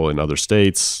people in other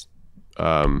states.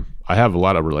 I have a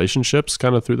lot of relationships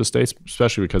kind of through the states,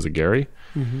 especially because of Gary.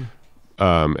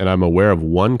 And I'm aware of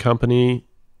one company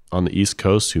on the East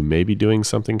Coast who may be doing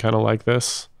something kind of like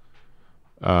this.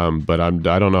 But I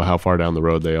don't know how far down the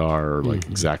road they are, or like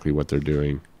exactly what they're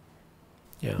doing.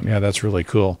 Yeah. Yeah. That's really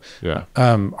cool. Yeah.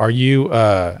 Are you,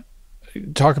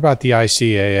 talk about the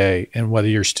ICAA and whether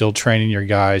you're still training your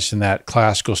guys in that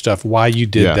classical stuff, why you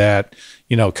did Yeah. that,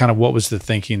 kind of what was the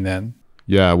thinking then?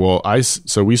 Yeah. Well,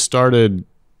 so we started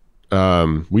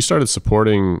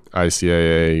supporting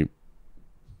ICAA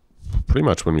pretty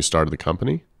much when we started the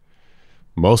company,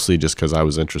 mostly just because I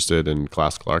was interested in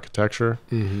classical architecture.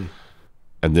 And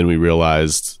then we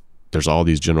realized there's all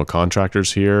these general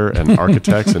contractors here and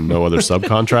architects and no other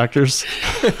subcontractors.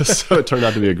 So it turned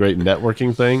out to be a great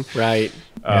networking thing. Right.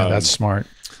 Yeah, that's smart.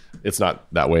 It's not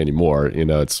that way anymore.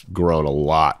 It's grown a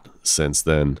lot since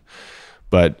then.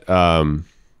 But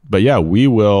yeah, we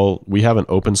have an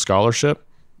open scholarship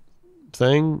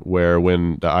thing where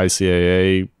when the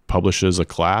ICAA publishes a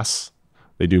class,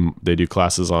 they do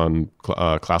classes on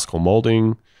classical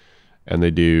molding, and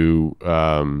they do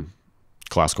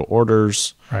classical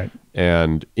orders. Right.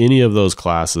 And any of those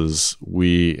classes,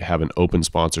 we have an open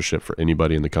sponsorship for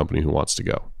anybody in the company who wants to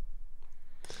go.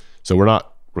 So we're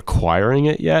not requiring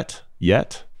it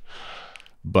yet,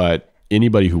 but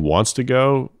anybody who wants to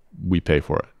go, we pay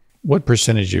for it. What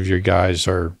percentage of your guys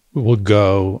will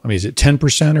go? I mean, is it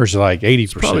 10% or is it like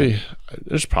 80%?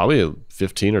 There's probably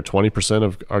 15 or 20%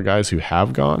 of our guys who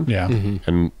have gone. Yeah.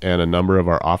 And a number of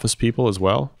our office people as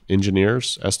well,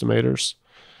 engineers, estimators.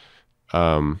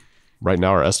 Right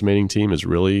now our estimating team is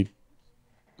really,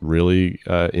 really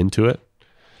into it.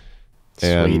 Sweet.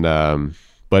 And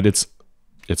but it's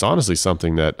honestly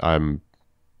something that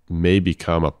may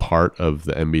become a part of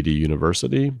the MBD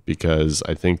University, because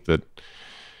I think that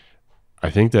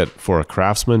for a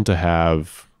craftsman to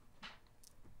have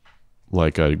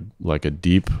like a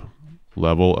deep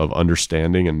level of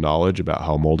understanding and knowledge about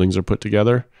how moldings are put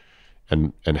together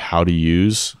and how to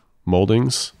use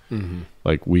moldings,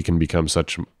 like we can become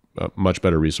such a much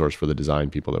better resource for the design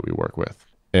people that we work with.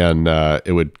 And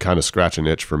it would kind of scratch an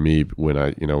itch for me when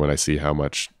I see how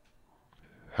much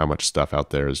stuff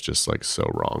out there is just like so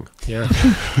wrong. Yeah.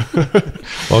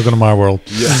 Welcome to my world.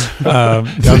 Yeah.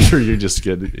 I'm sure you're just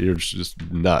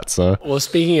nuts, huh? Well,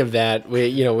 speaking of that,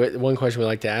 one question we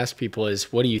like to ask people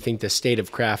is, what do you think the state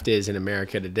of craft is in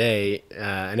America today?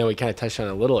 I know we kind of touched on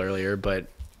it a little earlier, but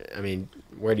I mean,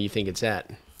 where do you think it's at?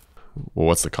 Well,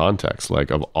 what's the context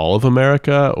like of all of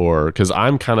America? Or because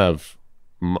I'm kind of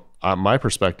my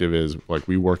perspective is like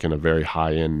we work in a very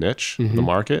high end niche of the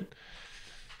market,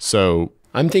 so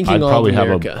I'm thinking I'd all probably of have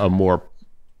America. a more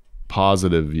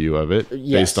positive view of it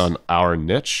Yes. based on our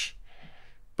niche.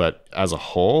 But as a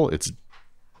whole, it's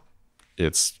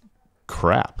it's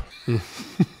crap.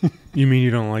 You mean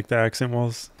you don't like the accent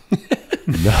walls?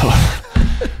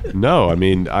 No. I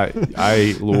mean,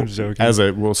 I'm joking. as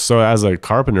a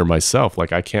carpenter myself,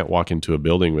 like I can't walk into a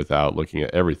building without looking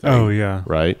at everything. Oh yeah.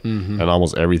 Right. And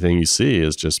almost everything you see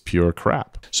is just pure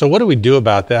crap. So what do we do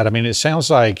about that? I mean, it sounds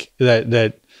like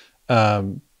that. I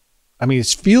mean, it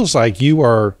feels like you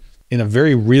are in a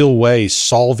very real way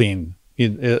solving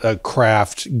a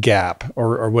craft gap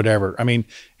or whatever. I mean,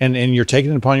 and you're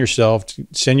taking it upon yourself to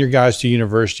send your guys to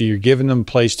university. You're giving them a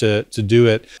place to do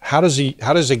it. How does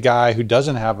a guy who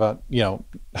doesn't have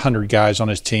 100 guys on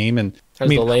his team, and how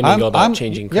does the layman go about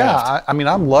changing craft? Yeah, I mean,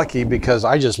 I'm lucky because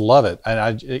I just love it,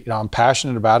 and I'm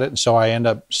passionate about it, and so I end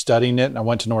up studying it. And I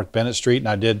went to North Bennett Street, and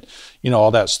I did, all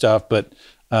that stuff. But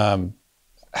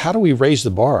how do we raise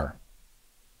the bar?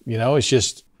 It's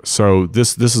just. So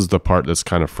this is the part that's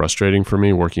kind of frustrating for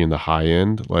me working in the high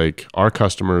end. Like our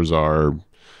customers are,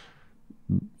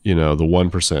 the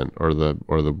 1% or the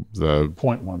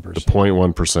 0.1%. The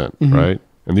 0.1%, right?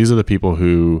 And these are the people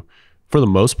who, for the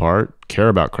most part, care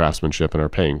about craftsmanship and are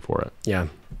paying for it. Yeah.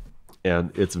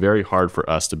 And it's very hard for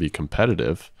us to be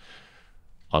competitive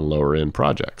on lower end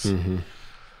projects.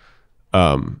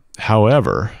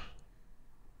 However,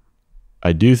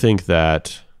 I do think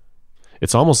that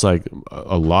it's almost like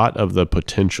a lot of the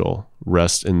potential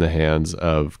rests in the hands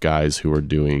of guys who are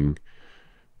doing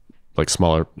like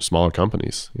smaller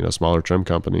companies, smaller trim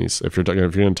companies. If you're going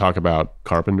to talk about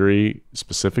carpentry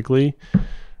specifically,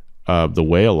 the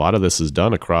way a lot of this is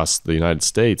done across the United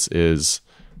States is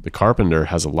the carpenter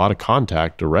has a lot of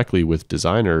contact directly with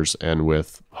designers and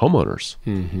with homeowners.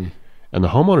 And the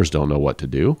homeowners don't know what to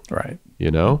do. Right.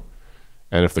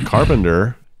 And if the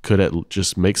carpenter could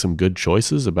just make some good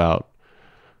choices about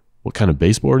what kind of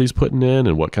baseboard he's putting in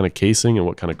and what kind of casing and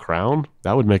what kind of crown,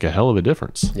 that would make a hell of a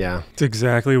difference. Yeah. It's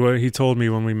exactly what he told me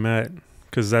when we met,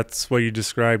 because that's what you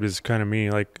described as kind of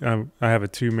me. Like I have a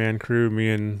 2-man crew,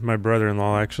 me and my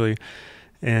brother-in-law actually.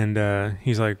 And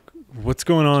he's like, what's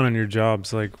going on in your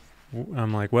jobs? Like,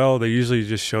 I'm like, well, they usually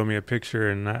just show me a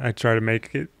picture and I try to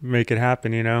make it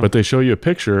happen, But they show you a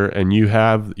picture and you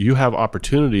have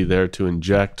opportunity there to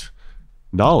inject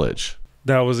knowledge.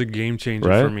 That was a game changer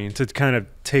right? for me, to kind of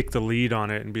take the lead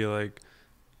on it and be like,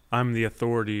 I'm the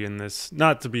authority in this,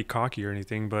 not to be cocky or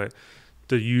anything, but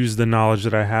to use the knowledge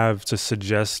that I have to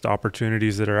suggest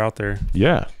opportunities that are out there.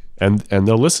 Yeah. And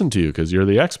they'll listen to you because you're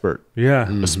the expert. Yeah.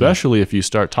 Especially if you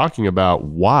start talking about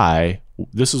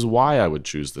this is why I would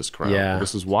choose this crown. Yeah.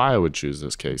 This is why I would choose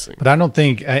this casing. But I don't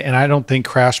think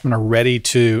Craftsmen are ready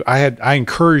to. I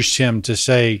encouraged him to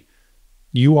say,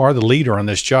 you are the leader on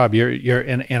this job.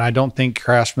 And I don't think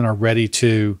Craftsmen are ready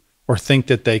to, or think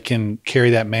that they can carry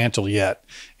that mantle yet.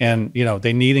 And,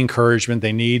 they need encouragement.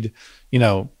 They need,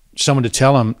 someone to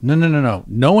tell them, no.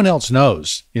 No one else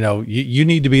knows. You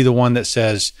need to be the one that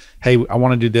says, hey, I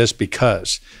want to do this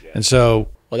because. Yeah. And so.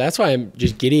 Well, that's why I'm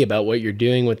just giddy about what you're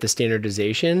doing with the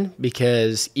standardization,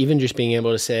 because even just being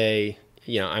able to say,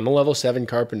 I'm a level 7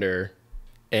 carpenter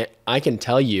and I can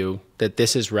tell you that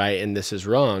this is right and this is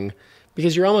wrong.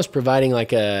 Because you're almost providing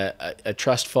like a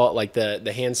trust fault, like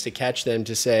the hands to catch them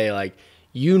to say like,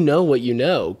 what you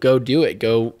know, go do it,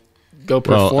 go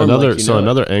perform. Well,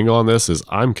 another angle on this is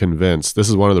I'm convinced, this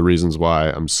is one of the reasons why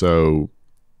I'm so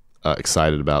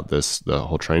excited about the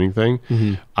whole training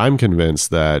thing. I'm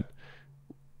convinced that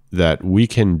we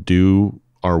can do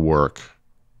our work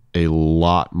a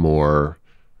lot more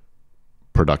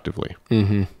productively.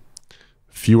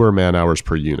 Fewer man hours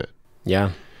per unit.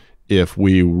 Yeah. If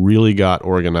we really got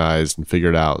organized and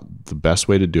figured out the best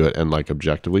way to do it and like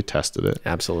objectively tested it.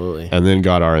 Absolutely. And then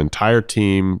got our entire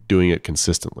team doing it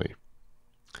consistently.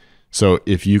 So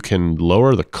if you can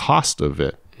lower the cost of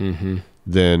it,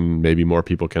 then maybe more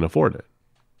people can afford it.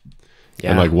 Yeah.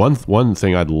 And like one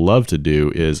thing I'd love to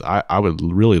do is I would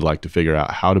really like to figure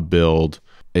out how to build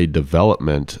a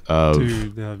development of,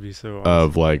 dude, that'd be so awesome.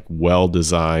 Of like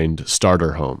well-designed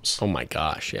starter homes. Oh my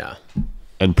gosh. Yeah.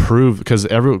 And prove, because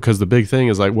the big thing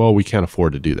is like, well, we can't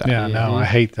afford to do that. Yeah, no, I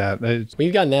hate that.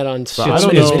 We've gotten that on. It's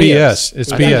BS.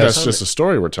 It's BS. That's just a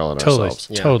story we're telling ourselves.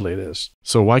 Yeah. Totally, it is.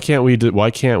 So why can't we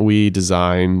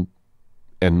design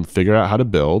and figure out how to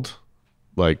build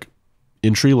like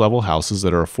entry level houses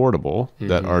that are affordable,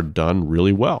 that are done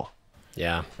really well?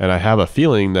 Yeah. And I have a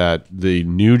feeling that the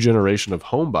new generation of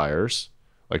home buyers,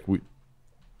 like we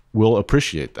will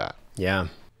appreciate that. Yeah.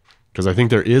 Because I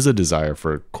think there is a desire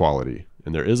for quality.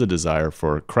 And there is a desire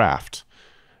for craft,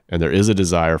 and there is a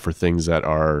desire for things that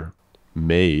are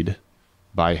made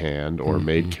by hand or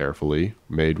made carefully,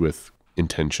 made with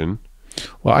intention.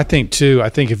 Well, I think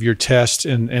if your test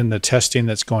and the testing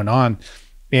that's going on,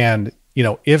 and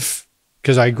if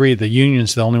because I agree the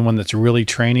union's the only one that's really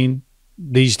training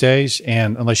these days,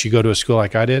 and unless you go to a school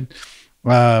like I did,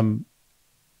 you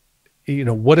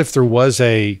know, what if there was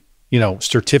a, you know,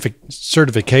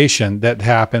 certification that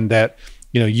happened that,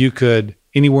 you know, you could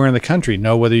anywhere in the country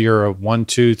know whether you're a 1,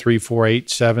 2, 3, 4, 8,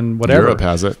 7, whatever. Europe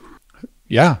has it.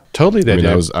 Yeah, totally. They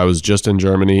do. I was just in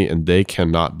Germany, and they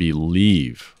cannot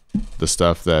believe the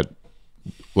stuff that,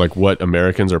 like, what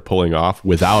Americans are pulling off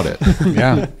without it.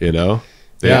 Yeah, you know.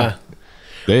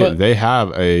 They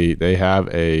have a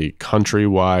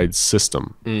countrywide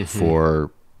system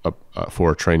for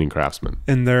training craftsmen,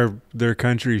 and their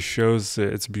country shows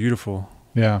that it's beautiful.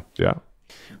 Yeah.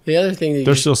 The other thing that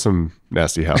there's still some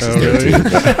nasty houses Oh, there really?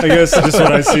 too. I guess just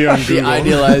what I see on Google. the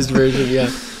idealized version, yeah.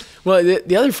 Well,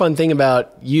 the other fun thing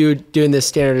about you doing this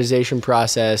standardization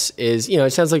process is, you know, it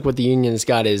sounds like what the union's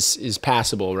got is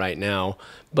passable right now,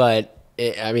 but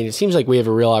it seems like we have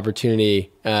a real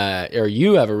opportunity, or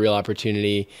you have a real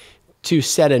opportunity to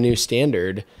set a new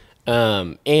standard,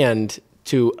 and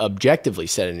to objectively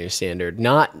set a new standard,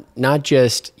 not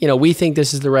just, you know, we think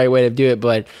this is the right way to do it,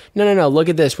 but no, look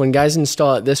at this. When guys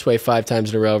install it this way 5 times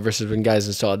in a row versus when guys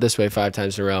install it this way 5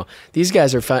 times in a row, these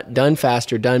guys are done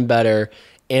faster, done better,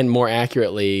 and more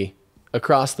accurately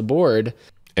across the board.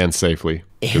 And safely.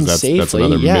 And that's safely,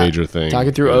 another yeah. major thing.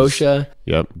 Talking through OSHA.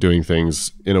 Yep. Doing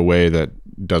things in a way that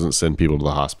doesn't send people to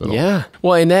the hospital. Yeah.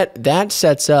 Well, and that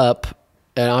sets up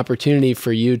an opportunity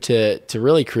for you to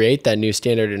really create that new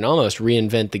standard and almost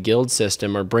reinvent the guild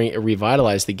system or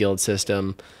revitalize the guild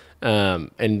system.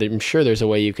 And I'm sure there's a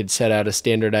way you could set out a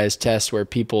standardized test where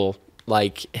people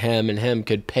like him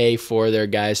could pay for their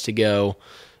guys to go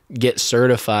get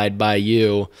certified by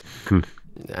you.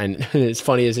 And as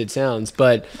funny as it sounds,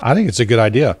 but I think it's a good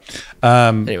idea.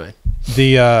 Anyway,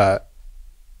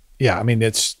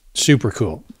 it's super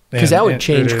cool. because that would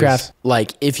change it craft. is.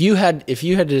 Like if you had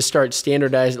to start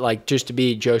standardized, like just to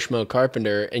be Joe Schmo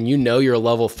carpenter, and you know you're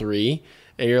level 3,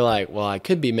 and you're like, well, I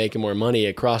could be making more money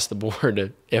across the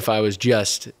board if I was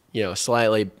just, you know,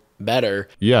 slightly better.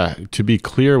 Yeah. To be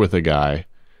clear with a guy,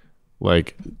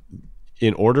 like,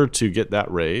 in order to get that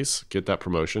raise, get that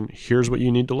promotion, here's what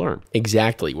you need to learn.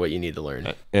 Exactly what you need to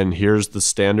learn. And here's the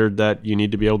standard that you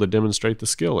need to be able to demonstrate the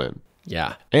skill in.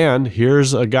 Yeah. And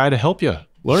here's a guy to help you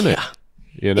learn it.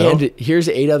 You know? And here's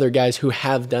 8 other guys who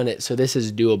have done it. So this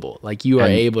is doable. Like you are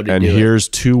able to do it. And here's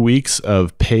 2 weeks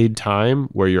of paid time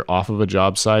where you're off of a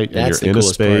job site That's and you're the in a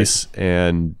coolest space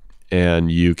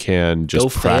and you can just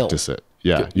practice it.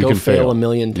 Yeah. You can fail a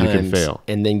million times. You can fail.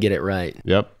 And then get it right.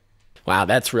 Yep. Wow,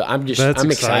 that's real. I'm That's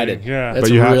excited. exciting, yeah. That's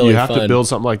But you really have fun. to build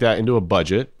something like that into a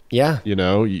budget. Yeah. You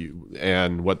know,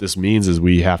 and what this means is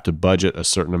we have to budget a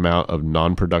certain amount of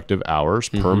non-productive hours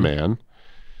per man,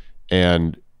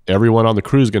 and everyone on the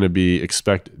crew is going to be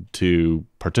expected to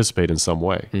participate in some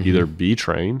way, either be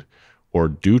trained or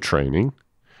do training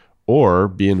or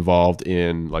be involved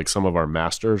in like some of our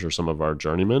masters or some of our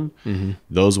journeymen.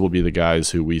 Those will be the guys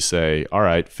who we say, all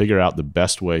right, figure out the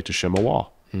best way to shim a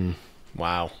wall.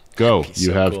 Wow. Go. That'd be You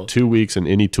so have cool. 2 weeks and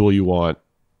any tool you want,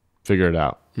 figure it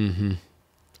out.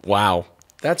 Wow.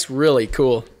 That's really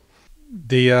cool.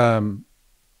 I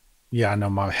know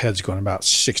my head's going about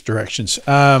 6 directions.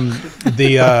 You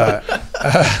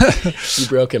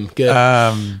broke him.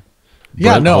 Good.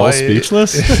 Brent Hall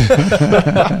speechless.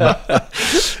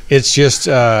 It's just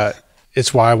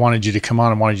it's why I wanted you to come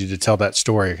on and wanted you to tell that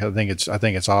story. I think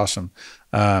it's awesome.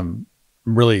 I'm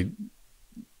really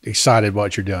excited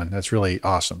what you're doing. That's really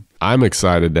awesome. I'm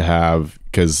excited to have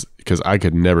because I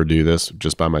could never do this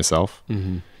just by myself,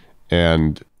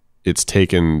 and it's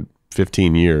taken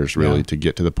 15 years really to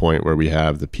get to the point where we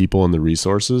have the people and the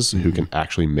resources who can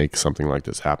actually make something like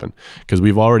this happen. Because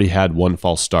we've already had one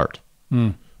false start.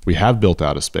 We have built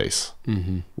out a space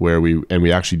where we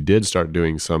actually did start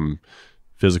doing some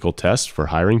physical tests for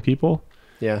hiring people.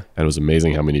 Yeah. And it was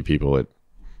amazing how many people it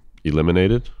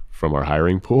eliminated from our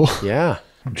hiring pool. Yeah.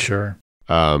 I'm sure.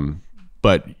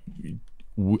 But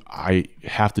I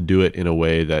have to do it in a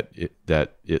way that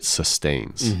it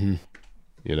sustains.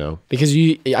 You know, Because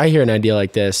I hear an idea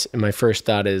like this, and my first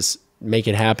thought is make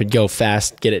it happen, go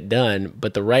fast, get it done.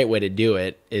 But the right way to do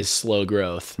it is slow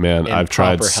growth. man, and I've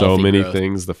tried proper, so healthy many growth.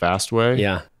 things the fast way.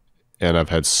 Yeah. And I've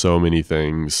had so many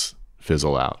things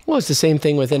fizzle out. Well, it's the same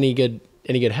thing with any good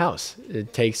house.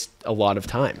 It takes a lot of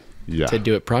time Yeah. to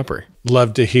do it proper.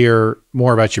 Love to hear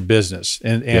more about your business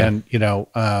and you know,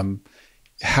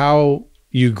 how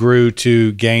you grew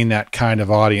to gain that kind of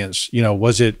audience. You know,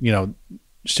 was it, you know,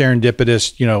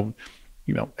 serendipitous, you know,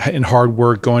 in hard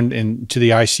work going into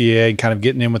the ICA and kind of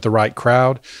getting in with the right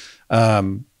crowd?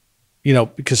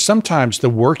 because sometimes the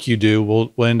work you do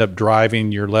will end up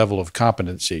driving your level of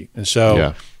competency. And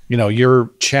so, you're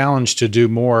challenged to do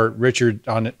more. Richard,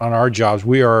 on our jobs,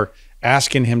 we are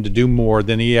asking him to do more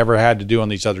than he ever had to do on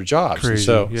these other jobs. Crazy,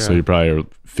 So you probably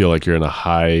feel like you're in a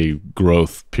high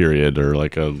growth period or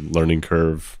like a learning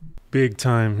curve. Big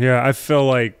time. Yeah, I feel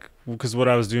like, because what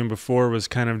I was doing before was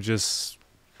kind of just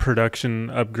production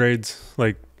upgrades,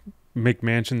 like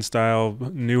McMansion style.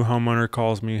 New homeowner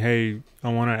calls me, hey, I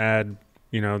want to add,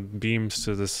 beams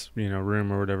to this,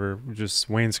 room or whatever. Just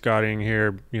wainscoting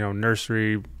here,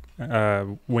 nursery,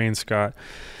 wainscot.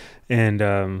 And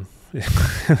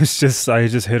it was just, I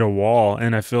just hit a wall.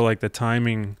 And I feel like the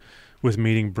timing with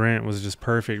meeting Brent was just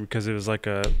perfect, because it was like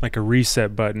a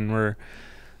reset button where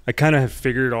I kind of have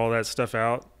figured all that stuff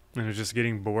out. And I was just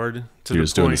getting bored to You're the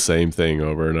just doing the point. same thing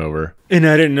over and over. And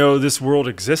I didn't know this world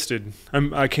existed.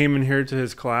 I came in here to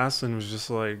his class and was just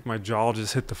like, my jaw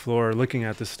just hit the floor looking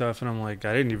at this stuff. And I'm like,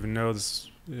 I didn't even know this.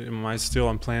 Am I still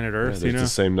on planet Earth? There's the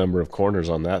same number of corners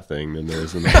on that thing than there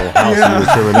is in the whole house you were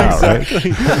trimming out,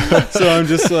 right? So I'm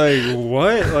just like,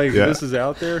 what? Like, this is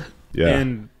out there? Yeah.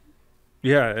 And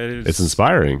it's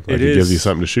inspiring. Like, it gives is. you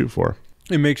something to shoot for.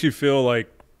 It makes you feel like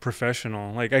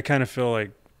professional. Like, I kind of feel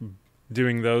like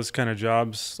doing those kind of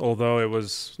jobs, although it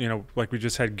was, like we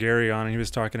just had Gary on and he was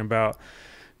talking about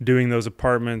doing those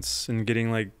apartments and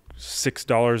getting like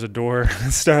 $6 a door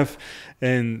and stuff.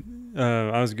 And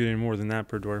I was getting more than that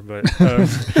per door, but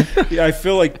I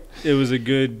feel like it was a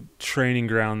good training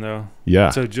ground though. Yeah.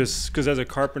 So just because as a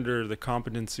carpenter, the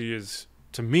competency is,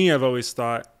 to me, I've always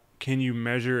thought, can you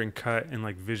measure and cut and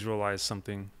like visualize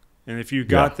something? And if you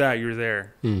got that, you're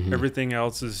there. Mm-hmm. Everything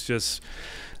else is just...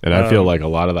 And I feel like a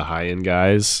lot of the high-end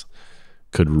guys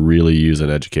could really use an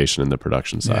education in the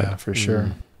production side. Yeah, for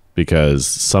sure. Because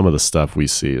some of the stuff we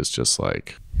see is just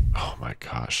like, oh my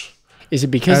gosh. Is it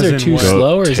because they're too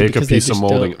slow, or is it because take a piece of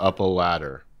molding up a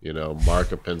ladder,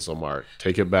 mark a pencil mark,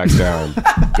 take it back down,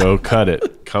 go cut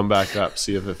it, come back up,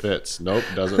 see if it fits. Nope,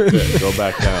 doesn't fit. Go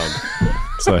back down.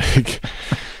 It's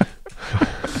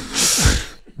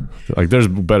like there's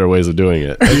better ways of doing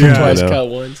it. Twice cut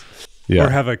once. Yeah.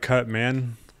 Or have a cut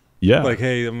man. Yeah. Like,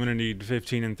 hey, I'm going to need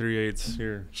 15 3/8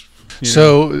 here.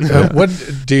 So what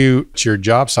do your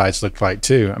job sites look like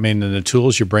too? I mean, and the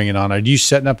tools you're bringing on, are you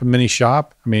setting up a mini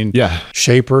shop? I mean,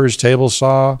 shapers, table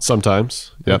saw?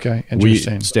 Sometimes. Yep. Okay,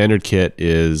 interesting. Standard kit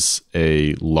is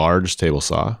a large table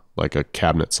saw, like a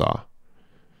cabinet saw.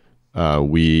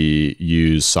 We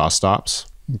use saw stops.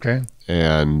 Okay.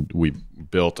 And we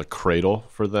built a cradle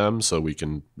for them so we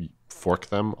can fork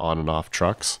them on and off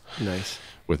trucks. Nice.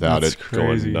 Without it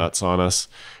going nuts on us.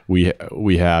 We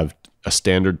have a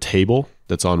standard table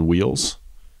that's on wheels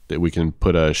that we can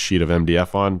put a sheet of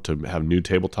MDF on to have new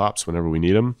tabletops whenever we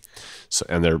need them. So,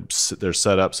 and they're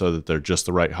set up so that they're just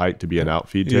the right height to be an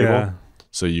outfeed table. Yeah.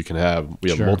 So we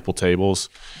have multiple tables,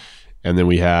 and then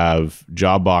we have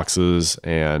job boxes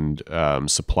and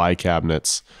supply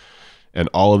cabinets, and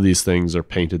all of these things are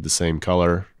painted the same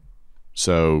color.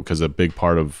 So, because a big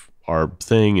part of our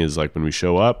thing is like when we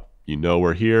show up,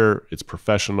 we're here. It's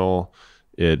professional.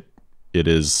 It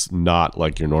is not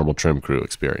like your normal trim crew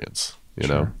experience, you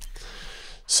know?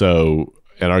 So,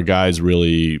 and our guys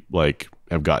really like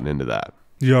have gotten into that.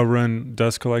 Y'all run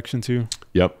dust collection too?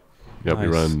 Yep. Nice. We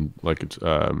run like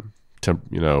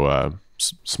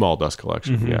small dust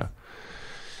collection. Mm-hmm. Yeah.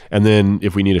 And then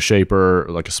if we need a shaper,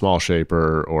 like a small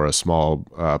shaper or a small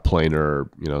planer,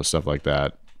 stuff like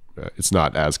that, it's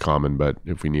not as common, but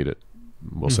if we need it,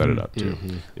 we'll set it up too.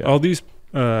 Mm-hmm. Yeah. All these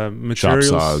materials, shop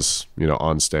saws,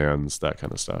 on stands, that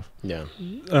kind of stuff. Yeah.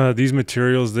 These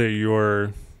materials that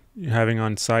you're having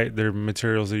on site, they're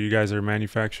materials that you guys are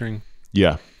manufacturing?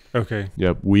 Yeah. Okay.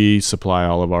 Yep. We supply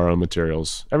all of our own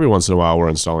materials. Every once in a while, we're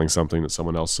installing something that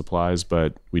someone else supplies,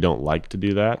 but we don't like to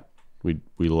do that. We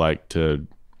like to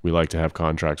have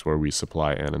contracts where we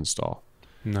supply and install.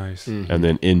 Nice. Mm-hmm. And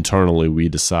then internally, we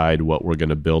decide what we're going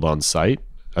to build on site.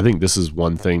 I think this is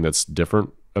one thing that's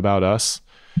different about us,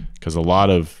 because a lot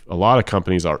of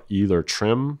companies are either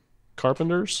trim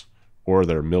carpenters or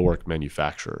they're millwork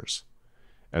manufacturers,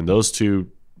 and those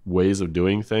two ways of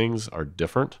doing things are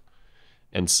different.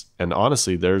 And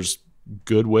honestly, there's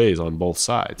good ways on both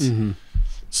sides. Mm-hmm.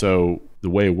 So the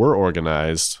way we're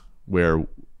organized, where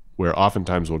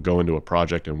oftentimes we'll go into a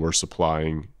project and we're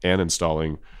supplying and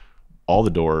installing all the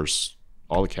doors,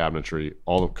 all the cabinetry,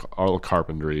 all the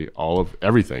carpentry, all of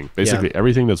everything, basically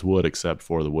everything that's wood except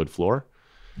for the wood floor.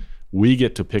 We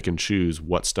get to pick and choose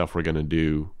what stuff we're going to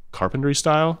do carpentry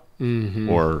style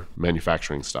or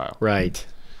manufacturing style. Right.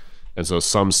 And so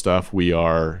some stuff we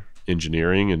are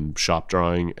engineering and shop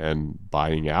drawing and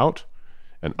buying out,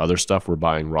 and other stuff we're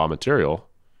buying raw material,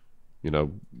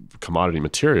 commodity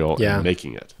material, and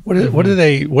making it. What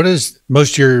is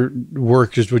most of your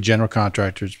work is with general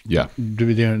contractors? Yeah.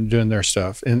 Doing their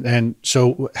stuff. And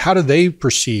so how do they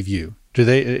perceive you?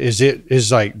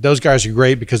 Is like those guys are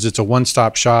great because it's a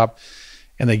one-stop shop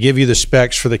and they give you the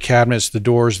specs for the cabinets, the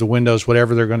doors, the windows,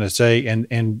 whatever they're going to say.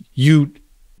 And you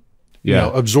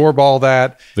absorb all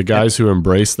that. The guys who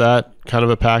embrace that kind of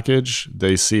a package,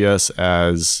 they see us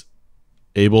as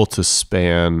able to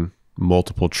span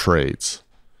multiple trades.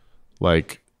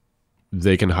 Like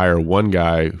they can hire one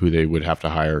guy who they would have to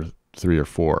hire 3 or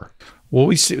 4. Well,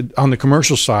 we see on the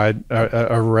commercial side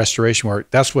of restoration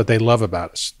work, that's what they love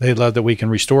about us. They love that we can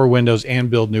restore windows and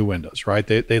build new windows, right?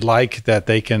 They like that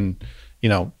they can,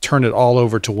 turn it all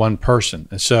over to one person.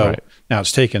 And so now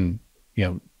it's taken,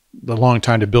 a long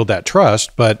time to build that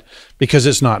trust, but because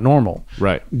it's not normal.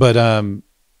 Right. But,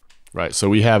 right. So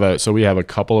we have a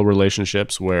couple of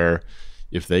relationships where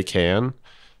if they can,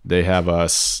 they have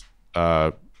us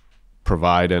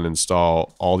provide and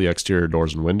install all the exterior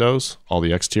doors and windows, all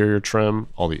the exterior trim,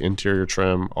 all the interior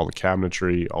trim, all the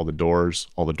cabinetry, all the doors,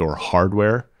 all the door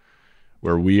hardware,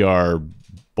 where we are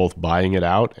both buying it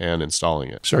out and installing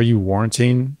it. So are you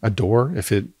warranting a door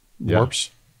if it warps?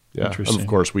 Yeah. And of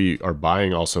course, we are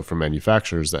buying also from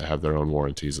manufacturers that have their own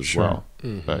warranties as well.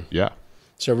 Mm-hmm. But yeah.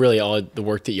 So really all the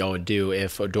work that y'all would do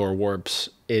if a door warps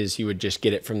is you would just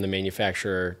get it from the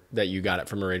manufacturer that you got it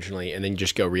from originally and then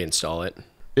just go reinstall it,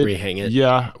 rehang it.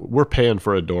 Yeah. We're paying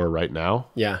for a door right now.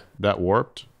 Yeah. That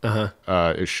warped.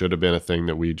 It should have been a thing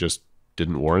that we just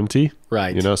didn't warranty.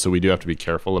 Right. So we do have to be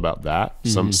careful about that.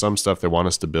 Mm-hmm. Some stuff they want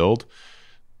us to build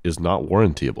is not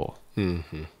warrantyable.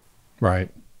 Mm-hmm. Right.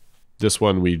 This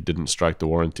one, we didn't strike the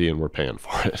warranty and we're paying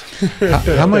for it.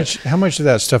 How much of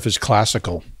that stuff is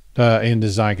classical in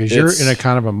design? Because you're in a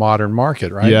kind of a modern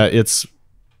market, right? Yeah, it's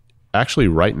actually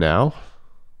right now,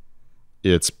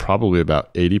 it's probably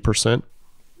about 80%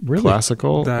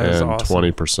 classical and awesome.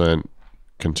 20%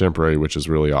 contemporary, which is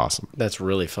really awesome. That's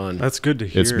really fun. That's good to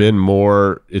hear.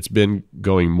 It's been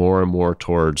going more and more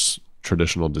towards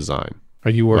traditional design. Are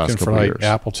you working for like years.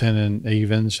 Appleton and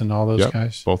Evans and all those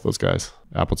guys? Both those guys.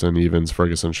 Appleton, Evans,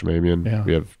 Ferguson, Shemamian. Yeah.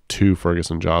 We have 2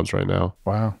 Ferguson jobs right now.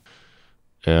 Wow.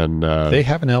 And they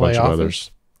have an LA office?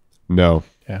 Others. No.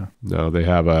 Yeah. No, they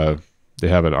have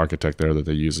an architect there that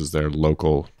they use as their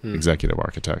local executive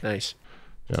architect. Nice.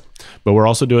 Yeah. But we're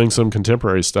also doing some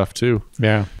contemporary stuff too.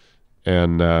 Yeah.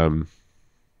 And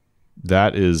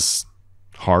that is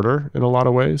harder in a lot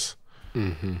of ways.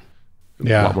 Mm-hmm.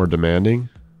 Yeah. A lot more demanding.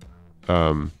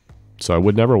 So I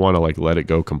would never want to like let it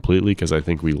go completely because I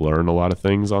think we learn a lot of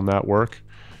things on that work.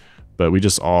 But we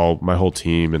just my whole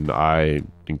team and I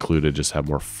included, just have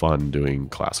more fun doing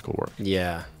classical work.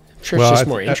 Yeah. I'm sure it's just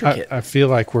more intricate. I feel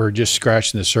like we're just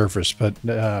scratching the surface, but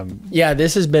yeah,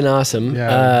 this has been awesome.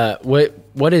 Yeah.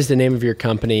 What is the name of your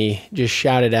company? Just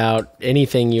shout it out.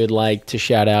 Anything you would like to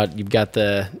shout out. You've got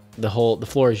the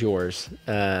floor is yours.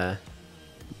 Well,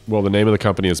 the name of the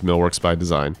company is Millworks by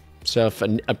Design. So if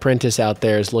an apprentice out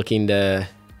there is looking to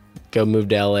go move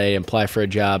to LA and apply for a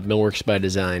job, Millworks by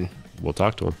Design. We'll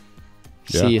talk to them.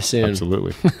 See you soon.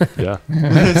 Absolutely. Yeah.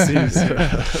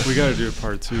 We got to do a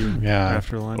part 2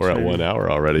 after lunch. We're at 1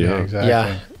 hour already. Yeah, exactly.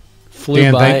 Yeah. Flew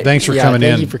Dan, by. Thanks for coming in.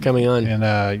 Thank you for coming on.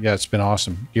 And it's been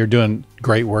awesome. You're doing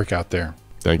great work out there.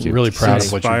 Thank you. I'm really proud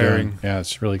of what you're doing. Yeah,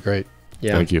 it's really great.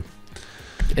 Yeah. Thank you.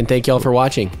 And thank y'all for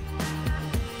watching.